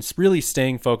right. I mean, really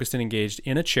staying focused and engaged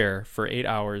in a chair for 8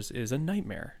 hours is a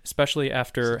nightmare, especially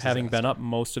after having been up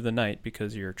most of the night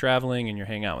because you're traveling and you're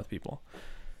hanging out with people.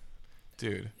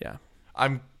 Dude. Yeah.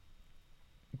 I'm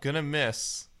going to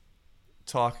miss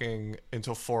talking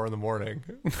until 4 AM,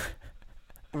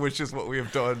 which is what we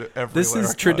have done every This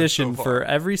is Laracon tradition so for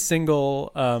every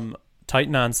single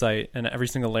Titan On-Site and every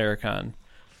single Laracon.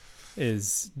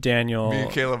 Is Daniel... Me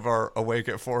and Caleb are awake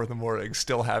at 4 AM,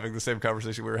 still having the same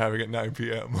conversation we were having at 9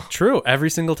 PM. True, every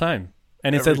single time.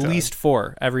 And it's Every at time. least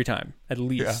 4 every time. At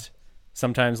least. Yeah.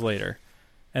 Sometimes later.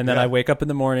 And then Yeah. I wake up in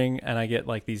the morning and I get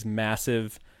like these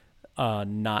massive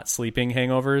not sleeping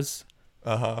hangovers.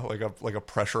 Like a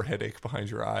pressure headache behind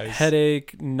your eyes.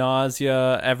 Headache,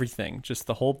 nausea, everything. Just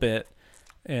the whole bit.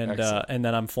 And Excellent. and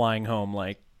then I'm flying home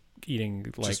like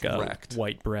eating like Just wrecked.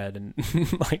 white bread and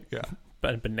like Yeah.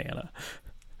 a banana.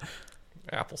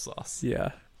 Applesauce.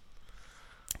 Yeah.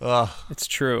 Ugh. It's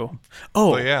true.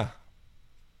 Oh, yeah.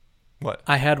 What?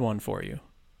 I had one for you.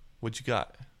 What you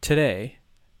got? Today,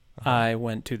 I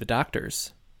went to the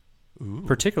doctor's, Ooh.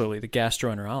 particularly the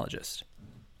gastroenterologist.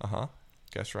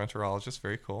 Gastroenterologist.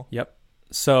 Very cool. Yep.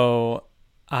 So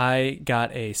I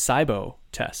got a SIBO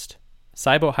test.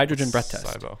 SIBO, hydrogen breath test.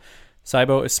 SIBO.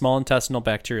 SIBO is small intestinal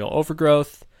bacterial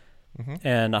overgrowth.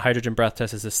 And a hydrogen breath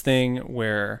test is this thing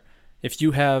where if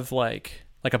you have like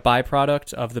a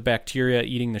byproduct of the bacteria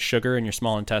eating the sugar in your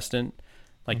small intestine,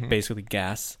 like basically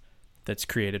gas that's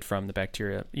created from the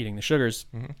bacteria eating the sugars,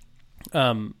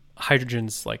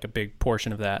 hydrogen's like a big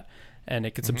portion of that, and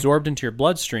it gets absorbed into your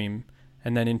bloodstream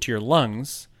and then into your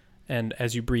lungs. And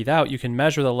as you breathe out, you can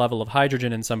measure the level of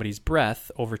hydrogen in somebody's breath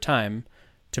over time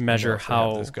to measure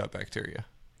how this gut bacteria.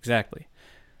 Exactly.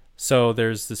 So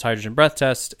there's this hydrogen breath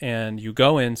test, and you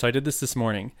go in. So I did this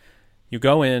morning. You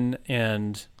go in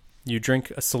and you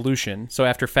drink a solution. So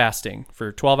after fasting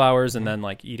for 12 hours and then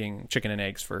like eating chicken and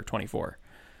eggs for 24,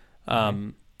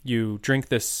 you drink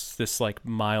this like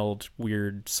mild,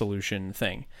 weird solution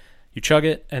thing. You chug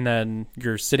it, and then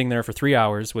you're sitting there for 3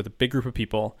 hours with a big group of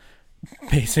people,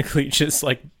 basically just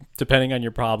like, depending on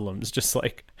your problems, just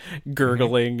like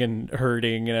gurgling and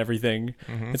hurting and everything.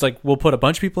 It's like, we'll put a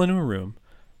bunch of people into a room,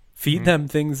 feed them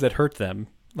things that hurt them,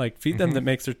 like feed them that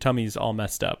makes their tummies all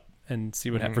messed up, and see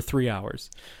what happens for 3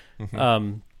 hours.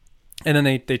 And then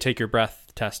they take your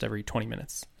breath test every 20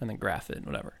 minutes and then graph it and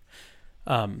whatever.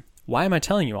 Why am I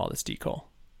telling you all this, D. Cole?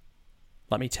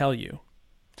 Let me tell you.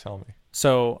 Tell me.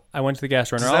 So I went to the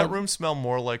gastroenterologist. Does that room smell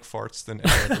more like farts than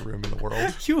any other room in the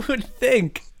world? You would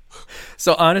think.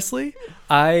 So honestly,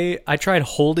 I tried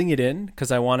holding it in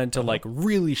because I wanted to like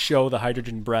really show the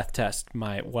hydrogen breath test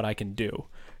what I can do,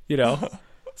 you know?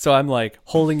 So I'm like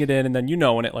holding it in, and then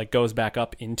when it like goes back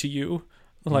up into you,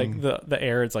 like the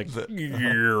air, it's like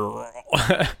the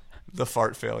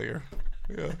fart failure.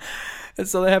 Yeah. And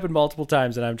so that happened multiple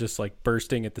times, and I'm just like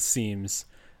bursting at the seams,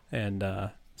 and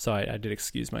so I did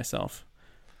excuse myself.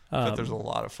 But there's a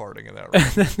lot of farting in that room.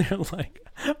 And then they're like,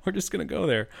 we're just going to go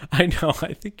there. I know,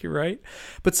 I think you're right.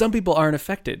 But some people aren't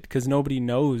affected because nobody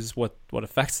knows what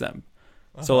affects them.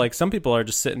 So like some people are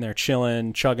just sitting there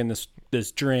chilling, chugging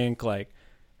this drink, like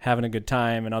having a good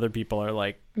time, and other people are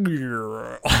like,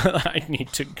 I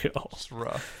need to go. It's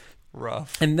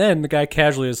rough. And then the guy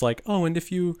casually is like, oh, and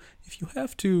if you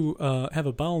have to have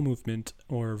a bowel movement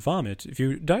or vomit, if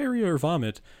you diarrhea or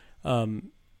vomit,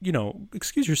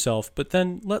 excuse yourself, but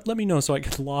then let me know so I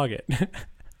can log it.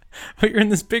 But you're in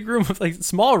this big room of like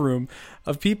small room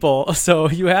of people, so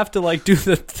you have to like do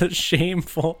the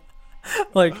shameful,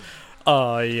 like,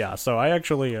 yeah. So I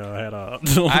actually had a.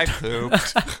 I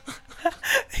pooped.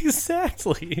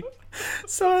 Exactly.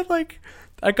 So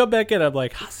I come back in. I'm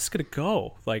like, how's this gonna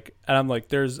go? Like, and I'm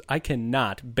like, I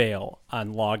cannot bail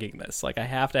on logging this. Like, I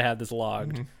have to have this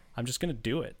logged. I'm just gonna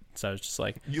do it. So I was just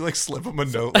like, you like slip him a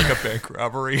note like a bank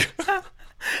robbery.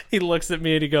 He looks at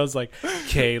me and he goes like,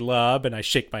 Caleb, and I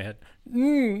shake my head.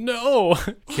 No.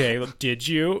 Caleb, did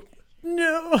you?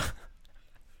 No.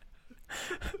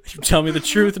 You tell me the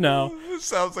truth now. It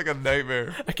sounds like a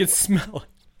nightmare. I can smell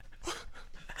it.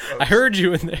 I heard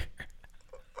you in there.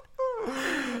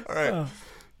 All right.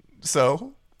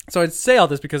 So I'd say all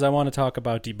this because I want to talk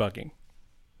about debugging.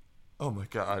 Oh my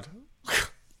God.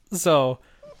 So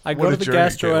I go to the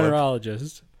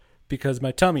gastroenterologist because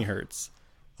my tummy hurts.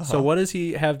 So what does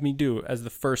he have me do as the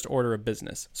first order of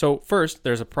business? So first,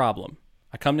 there's a problem.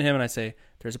 I come to him and I say,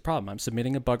 there's a problem. I'm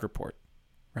submitting a bug report,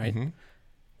 right?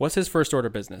 What's his first order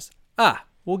of business?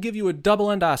 We'll give you a double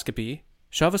endoscopy,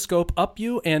 shove a scope up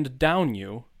you and down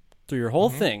you through your whole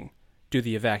thing, do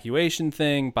the evacuation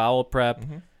thing, bowel prep,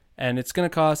 and it's going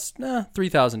to cost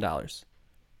 $3,000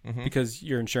 because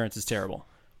your insurance is terrible.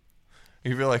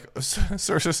 You'd be like,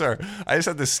 sir, I just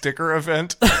had this sticker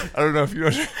event. I don't know if you know.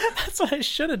 That's what I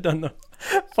should have done, the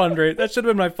fundraise. That should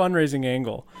have been my fundraising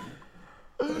angle.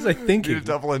 What was I thinking? Need a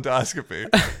double endoscopy.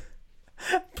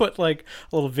 Put like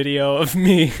a little video of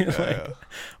me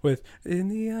with in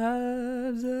the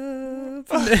eyes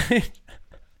of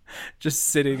just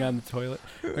sitting on the toilet.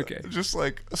 Okay. Just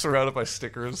like surrounded by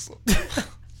stickers.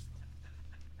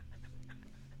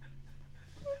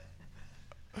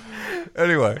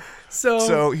 Anyway.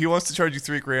 So he wants to charge you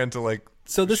 $3,000 to like.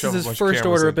 So this is his first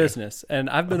order of business, and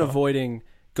I've been avoiding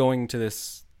going to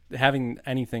this, having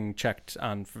anything checked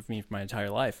on for me for my entire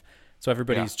life. So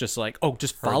everybody's just like, oh,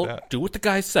 just follow, do what the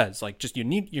guy says. Like, just you're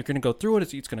going to go through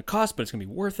it. It's going to cost, but it's going to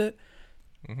be worth it.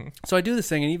 So I do this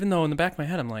thing, and even though in the back of my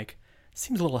head I'm like, it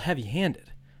seems a little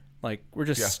heavy-handed. Like we're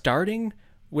just starting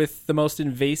with the most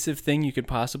invasive thing you could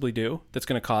possibly do that's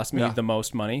going to cost me the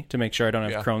most money to make sure I don't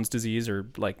have Crohn's disease or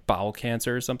like bowel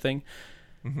cancer or something.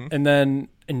 And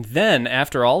then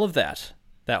after all of that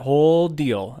whole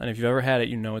deal, and if you've ever had it,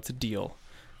 you know it's a deal.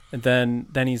 And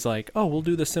then he's like, oh, we'll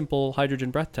do the simple hydrogen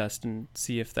breath test and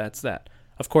see if that's that.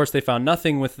 Of course, they found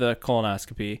nothing with the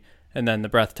colonoscopy, and then the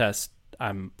breath test,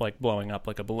 I'm like blowing up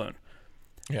like a balloon.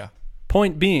 Yeah.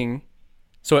 Point being,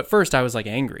 so at first I was like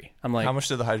angry. I'm like, how much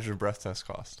did the hydrogen breath test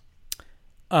cost?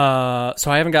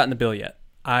 So I haven't gotten the bill yet.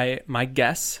 My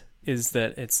guess is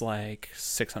that it's like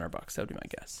 $600. That would be my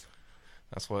guess.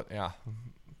 That's what. Yeah,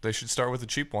 they should start with the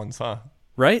cheap ones, huh?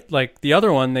 Right? Like the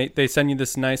other one, they send you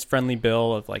this nice friendly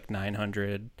bill of like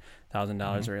 $900,000,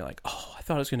 where you're like, oh, I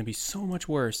thought it was going to be so much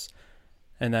worse,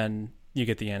 and then you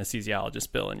get the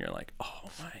anesthesiologist bill, and you're like, oh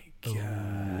my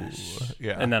gosh,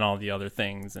 Yeah. and then all the other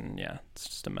things, and yeah, it's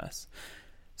just a mess.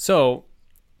 So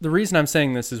the reason I'm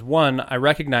saying this is, one, I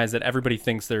recognize that everybody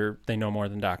thinks they know more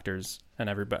than doctors, and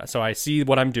everybody. So I see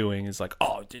what I'm doing is like,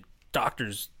 oh,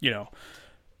 doctors,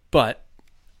 but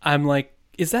I'm like,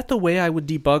 is that the way I would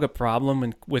debug a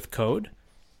problem with code?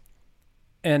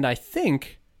 And I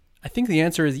think the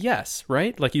answer is yes,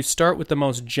 right? Like you start with the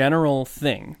most general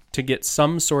thing to get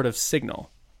some sort of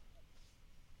signal,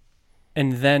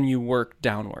 and then you work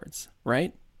downwards,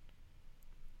 right?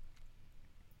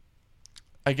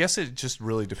 I guess it just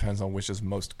really depends on which is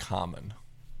most common.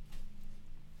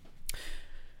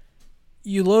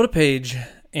 You load a page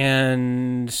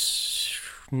and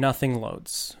nothing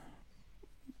loads.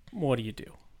 What do you do?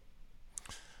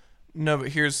 No, but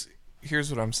here's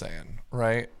what I'm saying,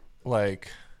 right?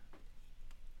 Like,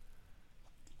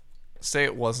 say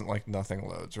it wasn't like nothing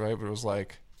loads, right? But it was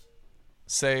like,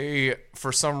 say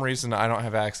for some reason I don't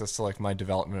have access to like my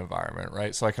development environment,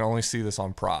 right? So I can only see this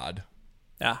on prod.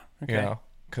 Ah, okay.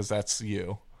 Because that's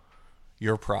you.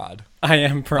 You're prod. I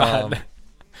am prod.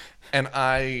 And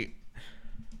I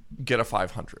get a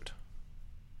 500.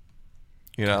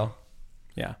 Yeah.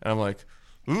 And I'm like,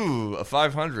 ooh, a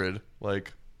 500.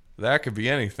 Like, that could be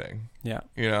anything. Yeah.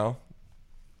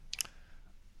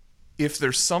 If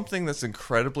there's something that's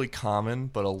incredibly common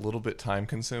but a little bit time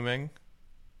consuming,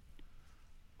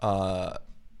 like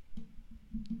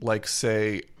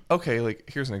say, okay, like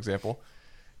here's an example.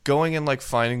 Going and like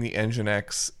finding the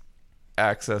Nginx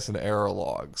access and error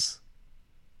logs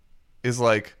is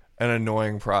like an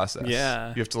annoying process.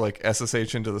 Yeah. You have to like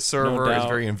SSH into the server. No doubt. It's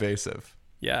very invasive.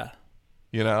 Yeah.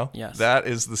 Yes. That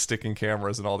is the sticking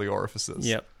cameras in all the orifices.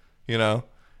 Yep.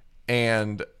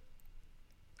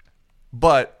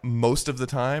 But most of the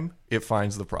time it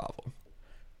finds the problem.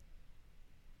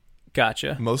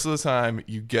 Gotcha. Most of the time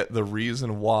you get the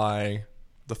reason why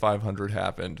the 500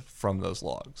 happened from those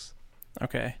logs.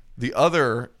 Okay. The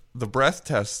breath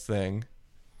test thing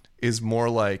is more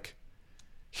like,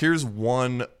 here's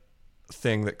one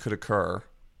thing that could occur,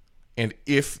 and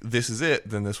if this is it,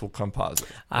 then this will come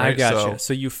positive. Right? I gotcha.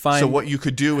 So you find... So what you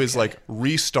could do is like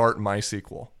restart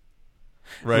MySQL,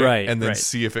 right? Right. And then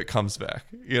see if it comes back,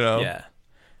 Yeah.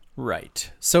 Right.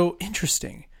 So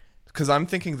interesting. Because I'm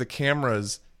thinking the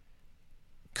cameras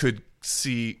could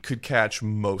catch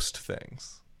most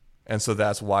things. And so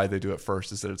that's why they do it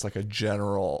first, is that it's like a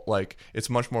general, like it's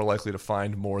much more likely to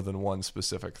find more than one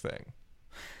specific thing.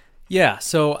 Yeah,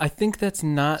 so I think that's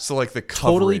not so like the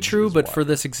totally true, but why. for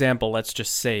this example, let's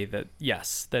just say that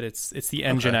yes, that it's the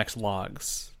Nginx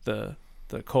logs, the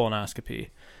colonoscopy.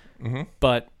 Mm-hmm.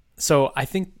 But so I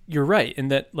think you're right in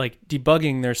that, like,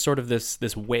 debugging, there's sort of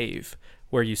this wave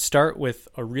where you start with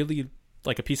a really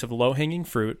like a piece of low-hanging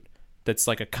fruit that's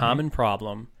like a common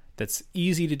problem that's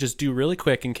easy to just do really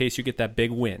quick in case you get that big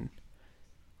win.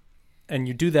 And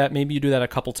you do that, maybe you do that a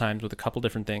couple times with a couple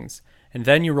different things, and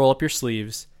then you roll up your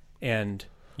sleeves and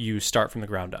you start from the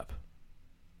ground up.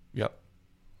 Yep.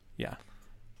 Yeah.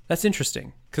 That's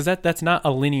interesting, because that's not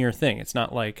a linear thing. It's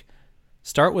not like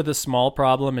start with a small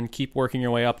problem and keep working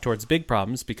your way up towards big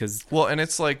problems, because... Well, and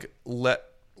it's like, let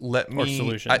me... Or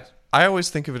solutions. I always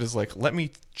think of it as like, let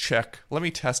me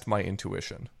test my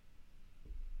intuition.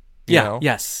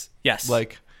 Yes.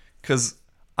 Like, because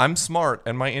I'm smart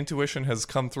and my intuition has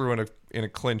come through in a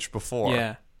clinch before.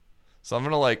 Yeah. So I'm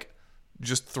going to like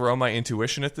just throw my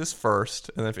intuition at this first,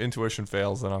 and if intuition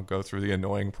fails, then I'll go through the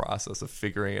annoying process of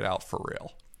figuring it out for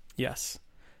real. Yes.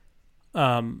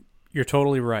 You're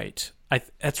totally right.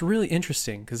 That's really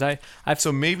interesting, because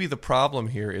So maybe the problem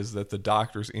here is that the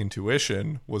doctor's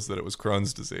intuition was that it was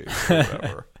Crohn's disease or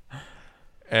whatever.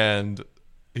 And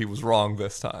he was wrong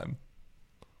this time.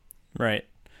 Right.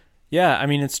 Yeah, I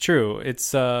mean, it's true.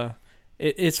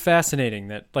 It's fascinating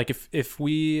that, like, if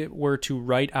we were to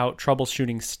write out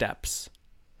troubleshooting steps,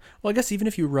 well, I guess even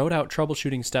if you wrote out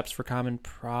troubleshooting steps for common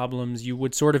problems, you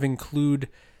would sort of include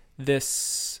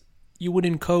this, you would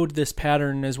encode this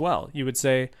pattern as well. You would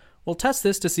say, well, test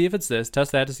this to see if it's this,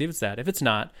 test that to see if it's that. If it's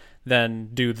not, then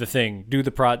do the thing, do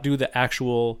the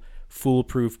actual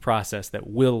foolproof process that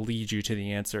will lead you to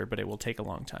the answer, but it will take a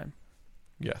long time.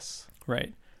 Yes.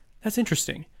 Right. That's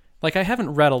interesting. Like, I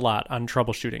haven't read a lot on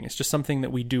troubleshooting. It's just something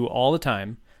that we do all the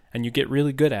time, and you get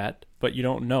really good at, but you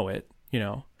don't know it. You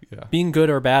know, Yeah. being good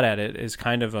or bad at it is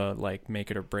kind of a like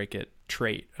make it or break it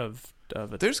trait of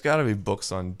a. There's got to be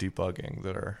books on debugging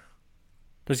that are.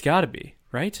 There's got to be,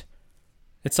 right?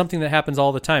 It's something that happens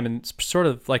all the time, and it's sort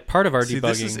of like part of our See, debugging.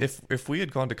 this is if we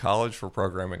had gone to college for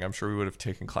programming, I'm sure we would have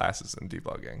taken classes in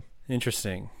debugging.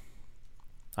 Interesting.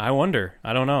 I wonder.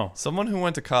 I don't know. Someone who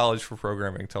went to college for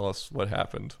programming, tell us what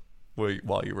happened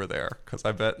while you were there, because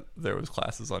I bet there was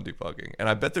classes on debugging, and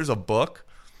I bet there's a book,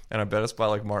 and I bet it's by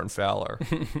like Martin Fowler,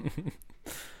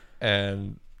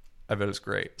 and I bet it's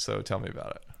great. So tell me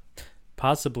about it.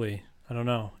 Possibly. I don't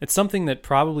know. It's something that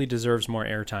probably deserves more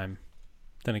airtime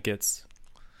than it gets.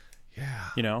 Yeah.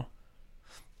 You know?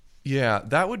 Yeah,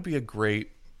 that would be a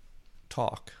great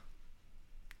talk.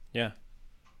 Yeah.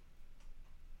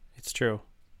 It's true.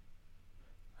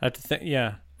 I have to think.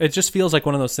 Yeah. It just feels like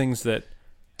one of those things that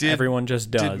everyone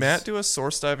just does. Did Matt do a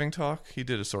source diving talk? He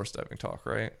did a source diving talk,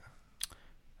 right?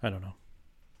 I don't know.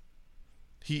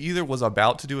 He either was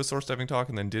about to do a source diving talk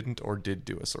and then didn't, or did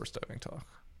do a source diving talk.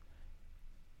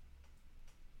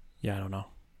 Yeah, I don't know.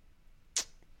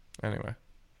 Anyway.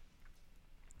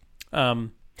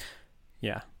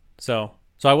 Yeah. So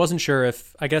I wasn't sure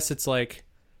if, I guess it's like,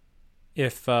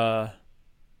 if, yeah,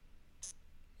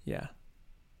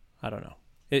 I don't know.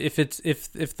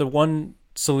 If the one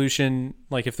solution,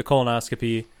 like if the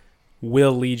colonoscopy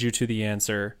will lead you to the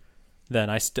answer, then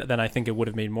I think it would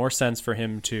have made more sense for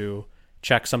him to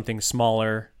check something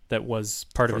smaller that was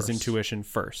part of his intuition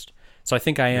first. So I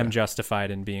think I am justified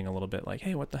in being a little bit like,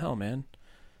 hey, what the hell, man?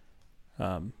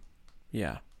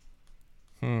 Yeah.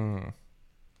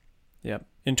 Yep.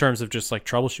 In terms of just like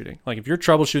troubleshooting. Like if you're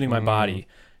troubleshooting my body,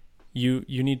 you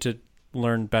need to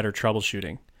learn better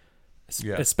troubleshooting.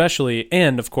 Especially,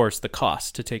 and of course the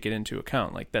cost to take it into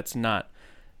account. Like that's not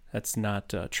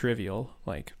trivial.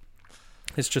 Like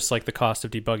it's just like the cost of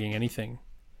debugging anything.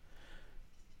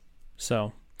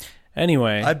 So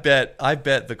anyway, I bet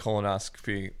the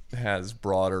colonoscopy has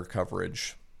broader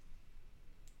coverage.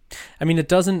 I mean, it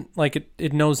doesn't, like,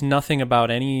 it knows nothing about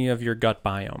any of your gut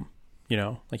biome, you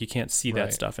know? Like, you can't see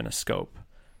that stuff in a scope.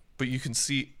 But you can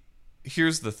see,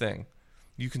 here's the thing.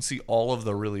 You can see all of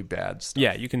the really bad stuff.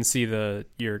 Yeah, you can see the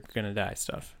you're going to die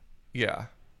stuff. Yeah.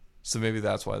 So maybe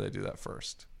that's why they do that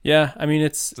first. Yeah, I mean,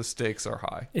 the stakes are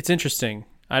high. It's interesting.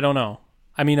 I don't know.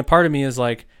 I mean, a part of me is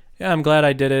like, yeah, I'm glad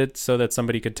I did it so that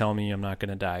somebody could tell me I'm not going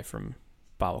to die from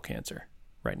bowel cancer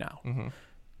right now. Mm-hmm.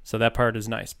 So that part is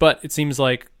nice. But it seems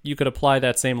like you could apply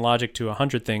that same logic to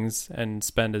 100 things and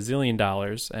spend $1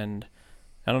 zillion, and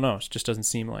I don't know. It just doesn't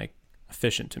seem like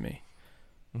efficient to me.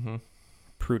 Mm-hmm.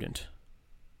 Prudent.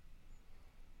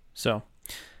 So,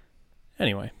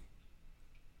 anyway,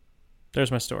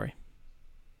 there's my story.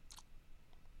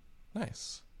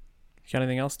 Nice. You got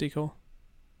anything else, Deco?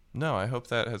 No, I hope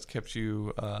that has kept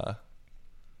you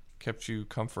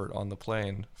comfort on the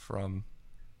plane from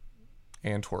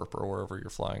Antwerp or wherever you're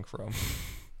flying from.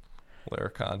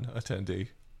 Laracon attendee.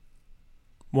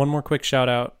 One more quick shout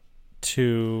out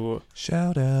to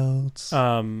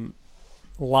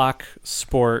Lock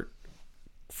Sport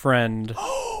friend.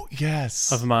 Oh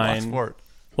yes, of mine. Lock Sport.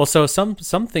 Well, so some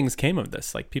things came of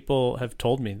this. Like people have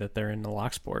told me that they're in the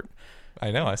Lock Sport. I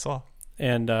know, I saw.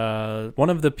 And one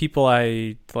of the people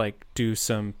I like do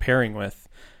some pairing with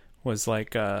was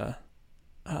like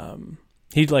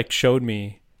he like showed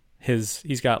me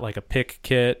he's got like a pick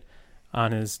kit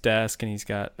on his desk, and he's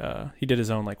got he did his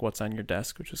own like what's on your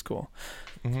desk, which is cool.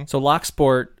 Mm-hmm. So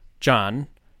Locksport John,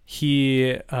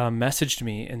 he messaged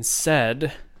me and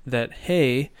said that,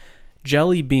 hey,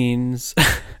 jelly beans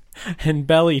and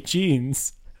belly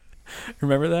jeans,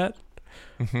 remember that?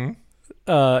 Mm-hmm.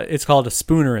 It's called a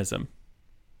spoonerism.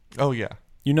 Oh yeah.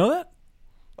 You know that?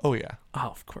 Oh yeah. Oh,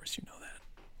 of course you know that.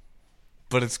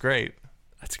 But it's great.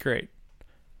 That's great.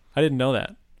 I didn't know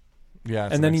that. Yeah.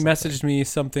 And then he messaged me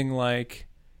something like,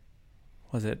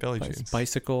 was it belly jeans,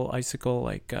 icicle,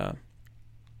 like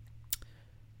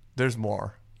there's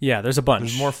more. Yeah, there's a bunch.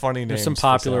 There's more funny names. There's some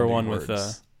popular one with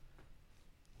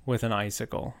an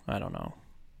icicle. I don't know.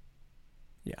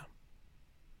 Yeah.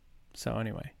 So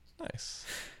anyway. Nice.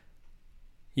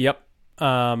 Yep.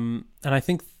 And I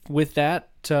think with that,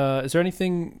 is there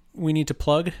anything we need to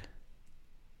plug?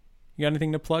 You got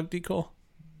anything to plug, Decole?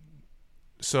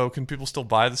 So can people still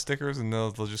buy the stickers and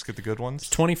they'll just get the good ones?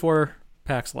 24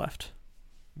 packs left.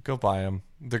 Go buy them.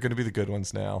 They're going to be the good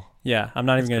ones now. Yeah, I'm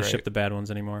not even going to ship the bad ones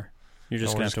anymore. You're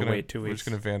just going to have to wait 2 weeks. We're just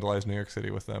going to vandalize New York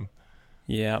City with them.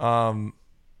 Yeah.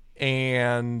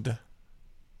 And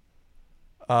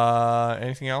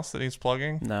anything else that needs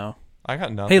plugging? No. I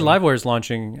got nothing. Hey, Livewire's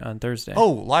launching on Thursday.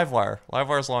 Oh, Livewire.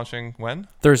 Livewire's launching when?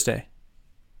 Thursday.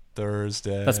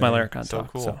 Thursday. That's my Laracon so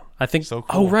talk. Cool. So I think. So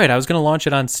cool. Oh right, I was going to launch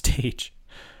it on stage.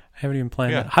 I haven't even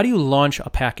planned Yeah. that. How do you launch a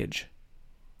package?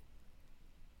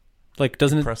 Like,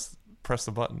 doesn't it? Press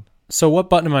the button. So what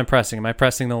button am I pressing? Am I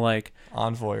pressing the like?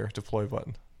 Envoy or deploy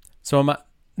button. So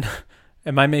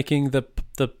am I making the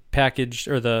package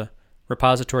or the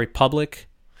repository public,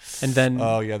 and then?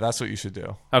 Oh yeah, that's what you should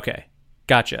do. Okay,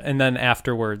 gotcha. And then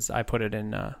afterwards, I put it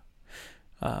in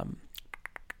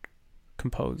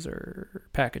Composer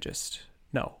Packagist.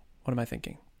 No, what am I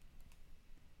thinking?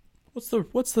 What's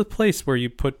the place where you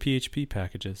put PHP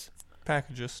packages?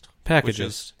 Packagist. Packagist. Which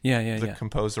is Yeah. the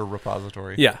Composer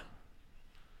repository. Yeah.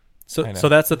 I know. So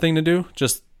that's the thing to do.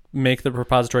 Just make the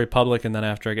repository public, and then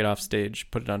after I get off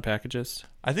stage, put it on Packagist.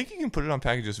 I think you can put it on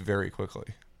Packagist very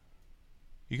quickly.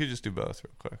 You could just do both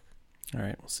real quick. All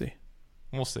right, we'll see.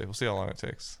 We'll see. We'll see how long it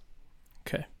takes.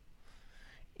 Okay.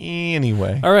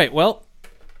 Anyway. All right. Well,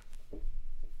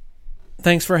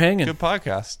 thanks for hanging. Good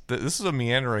podcast. This is a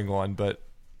meandering one, but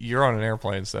you're on an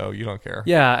airplane, so you don't care.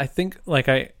 Yeah, I think like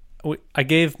I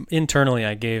gave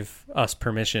us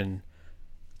permission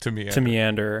To meander. to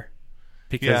meander.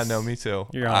 Because Yeah, no, me too.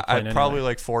 You're on a plane anyway. Probably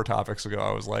like 4 topics ago,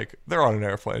 I was like, they're on an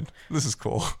airplane. This is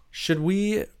cool. Should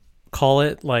we call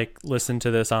it like listen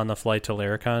to this on the flight to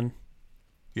Laracon?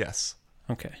 Yes.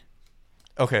 Okay.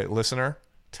 Okay, listener,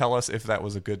 tell us if that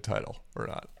was a good title or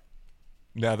not.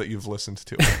 Now that you've listened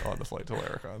to it on the flight to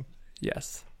Laracon.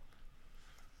 Yes.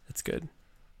 It's good.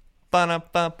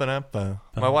 Ba-na-ba-ba-na-ba.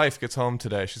 My wife gets home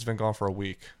today. She's been gone for a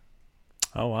week.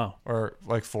 Oh wow. Or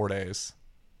like 4 days.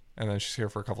 And then she's here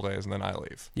for a couple days, and then I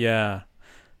leave. Yeah.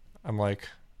 I'm like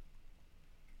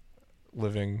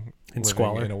living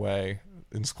squalor. in a way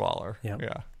in squalor. Yep.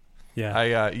 Yeah.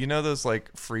 Yeah. You know those like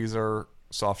freezer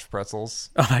soft pretzels?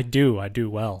 Oh, I do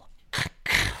well.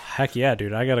 Heck yeah,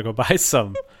 dude. I gotta go buy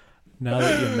some. Now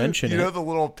that you mention You it. know the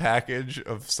little package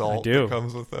of salt I do. that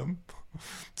comes with them?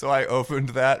 So I opened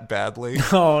that badly.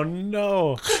 Oh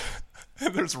no.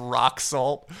 And there's rock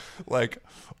salt like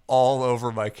all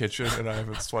over my kitchen, and I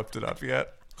haven't swept it up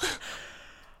yet.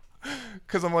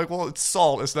 Because I'm like, well, it's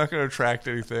salt. It's not going to attract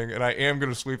anything, and I am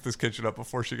going to sweep this kitchen up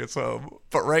before she gets home.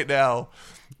 But right now,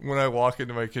 when I walk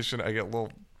into my kitchen, I get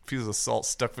little pieces of salt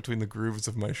stuck between the grooves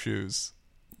of my shoes.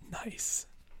 Nice.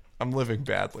 I'm living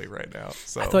badly right now.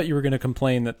 So I thought you were gonna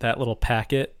complain that little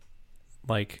packet,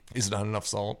 like, is not enough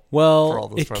salt. well, for all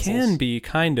those it pretzels. can be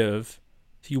kind of.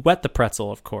 You wet the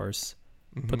pretzel, of course.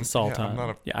 Put the salt Yeah, I'm on. not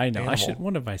a Yeah, I know. I animal. should.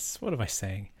 What am I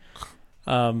saying?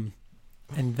 And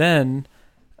then,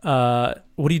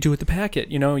 what do you do with the packet?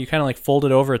 You know, you kind of like fold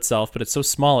it over itself, but it's so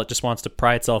small it just wants to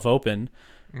pry itself open,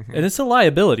 and it's a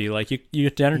liability. Like you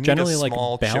generally like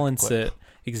small chip balance clip. it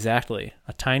exactly.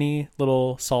 A tiny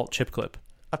little salt chip clip,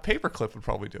 A paper clip would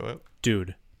probably do it.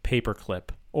 dude. Paper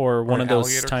clip or one an of those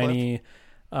alligator tiny.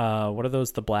 What are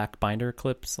those? The black binder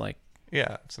clips, like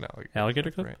Yeah, it's an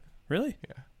alligator clip. right? Really?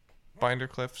 Yeah, binder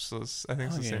clips. I think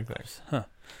it's the same Alligator thing. clips. Huh.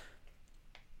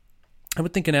 I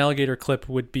would think an alligator clip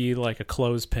would be like a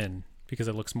clothespin because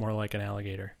it looks more like an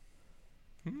alligator.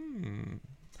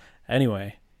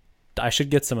 Anyway, I should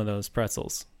get some of those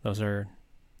pretzels. Those are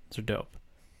dope.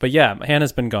 But yeah,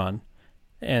 Hannah's been gone,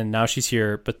 and now she's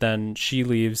here. But then she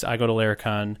leaves. I go to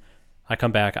Laracon. I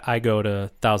come back. I go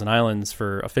to Thousand Islands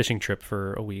for a fishing trip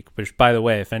for a week. Which, by the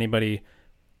way, if anybody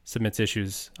submits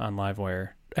issues on Livewire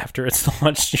after it's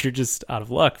launched, you're just out of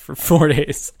luck for 4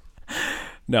 days.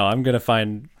 No, I'm gonna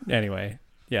find anyway.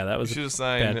 Yeah, that You was should bad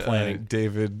assign planning.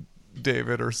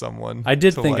 David or someone. I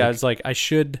did to, think I like, was like I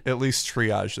should. at least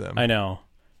triage them. I know.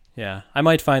 Yeah, I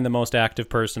might find the most active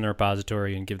person in the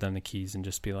repository and give them the keys and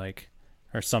just be like,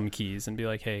 or some keys and be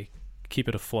like, hey, keep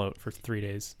it afloat for 3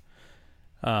 days.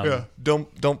 Yeah,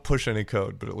 don't push any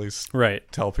code, but at least Right.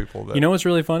 tell people that. You know what's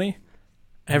really funny?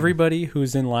 Everybody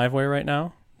who's in Livewire right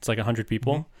now, it's like 100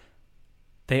 people.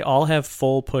 They all have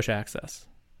full push access.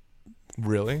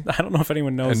 Really? I don't know if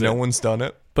anyone knows And it. no one's done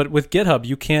it? But with GitHub,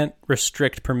 you can't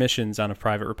restrict permissions on a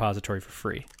private repository for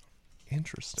free.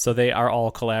 Interesting. So they are all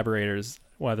collaborators,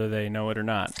 whether they know it or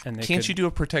not. And they Can't you do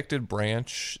a protected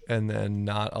branch and then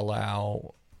not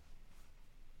allow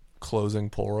closing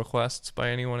pull requests by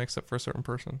anyone except for a certain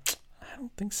person? I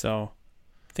don't think so.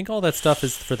 I think all that stuff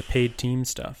is for the paid team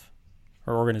stuff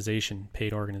or organization,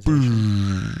 paid organization.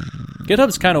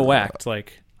 GitHub's kind of whacked.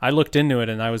 Like, I looked into it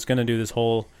and I was going to do this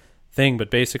whole thing,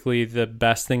 but basically the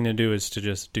best thing to do is to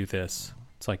just do this.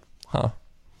 It's like, Huh.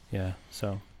 yeah,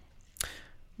 so.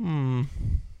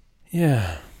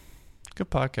 Yeah. Good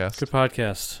podcast. Good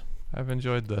podcast. I've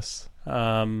enjoyed this.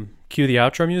 Cue the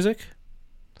outro music.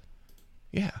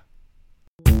 Yeah.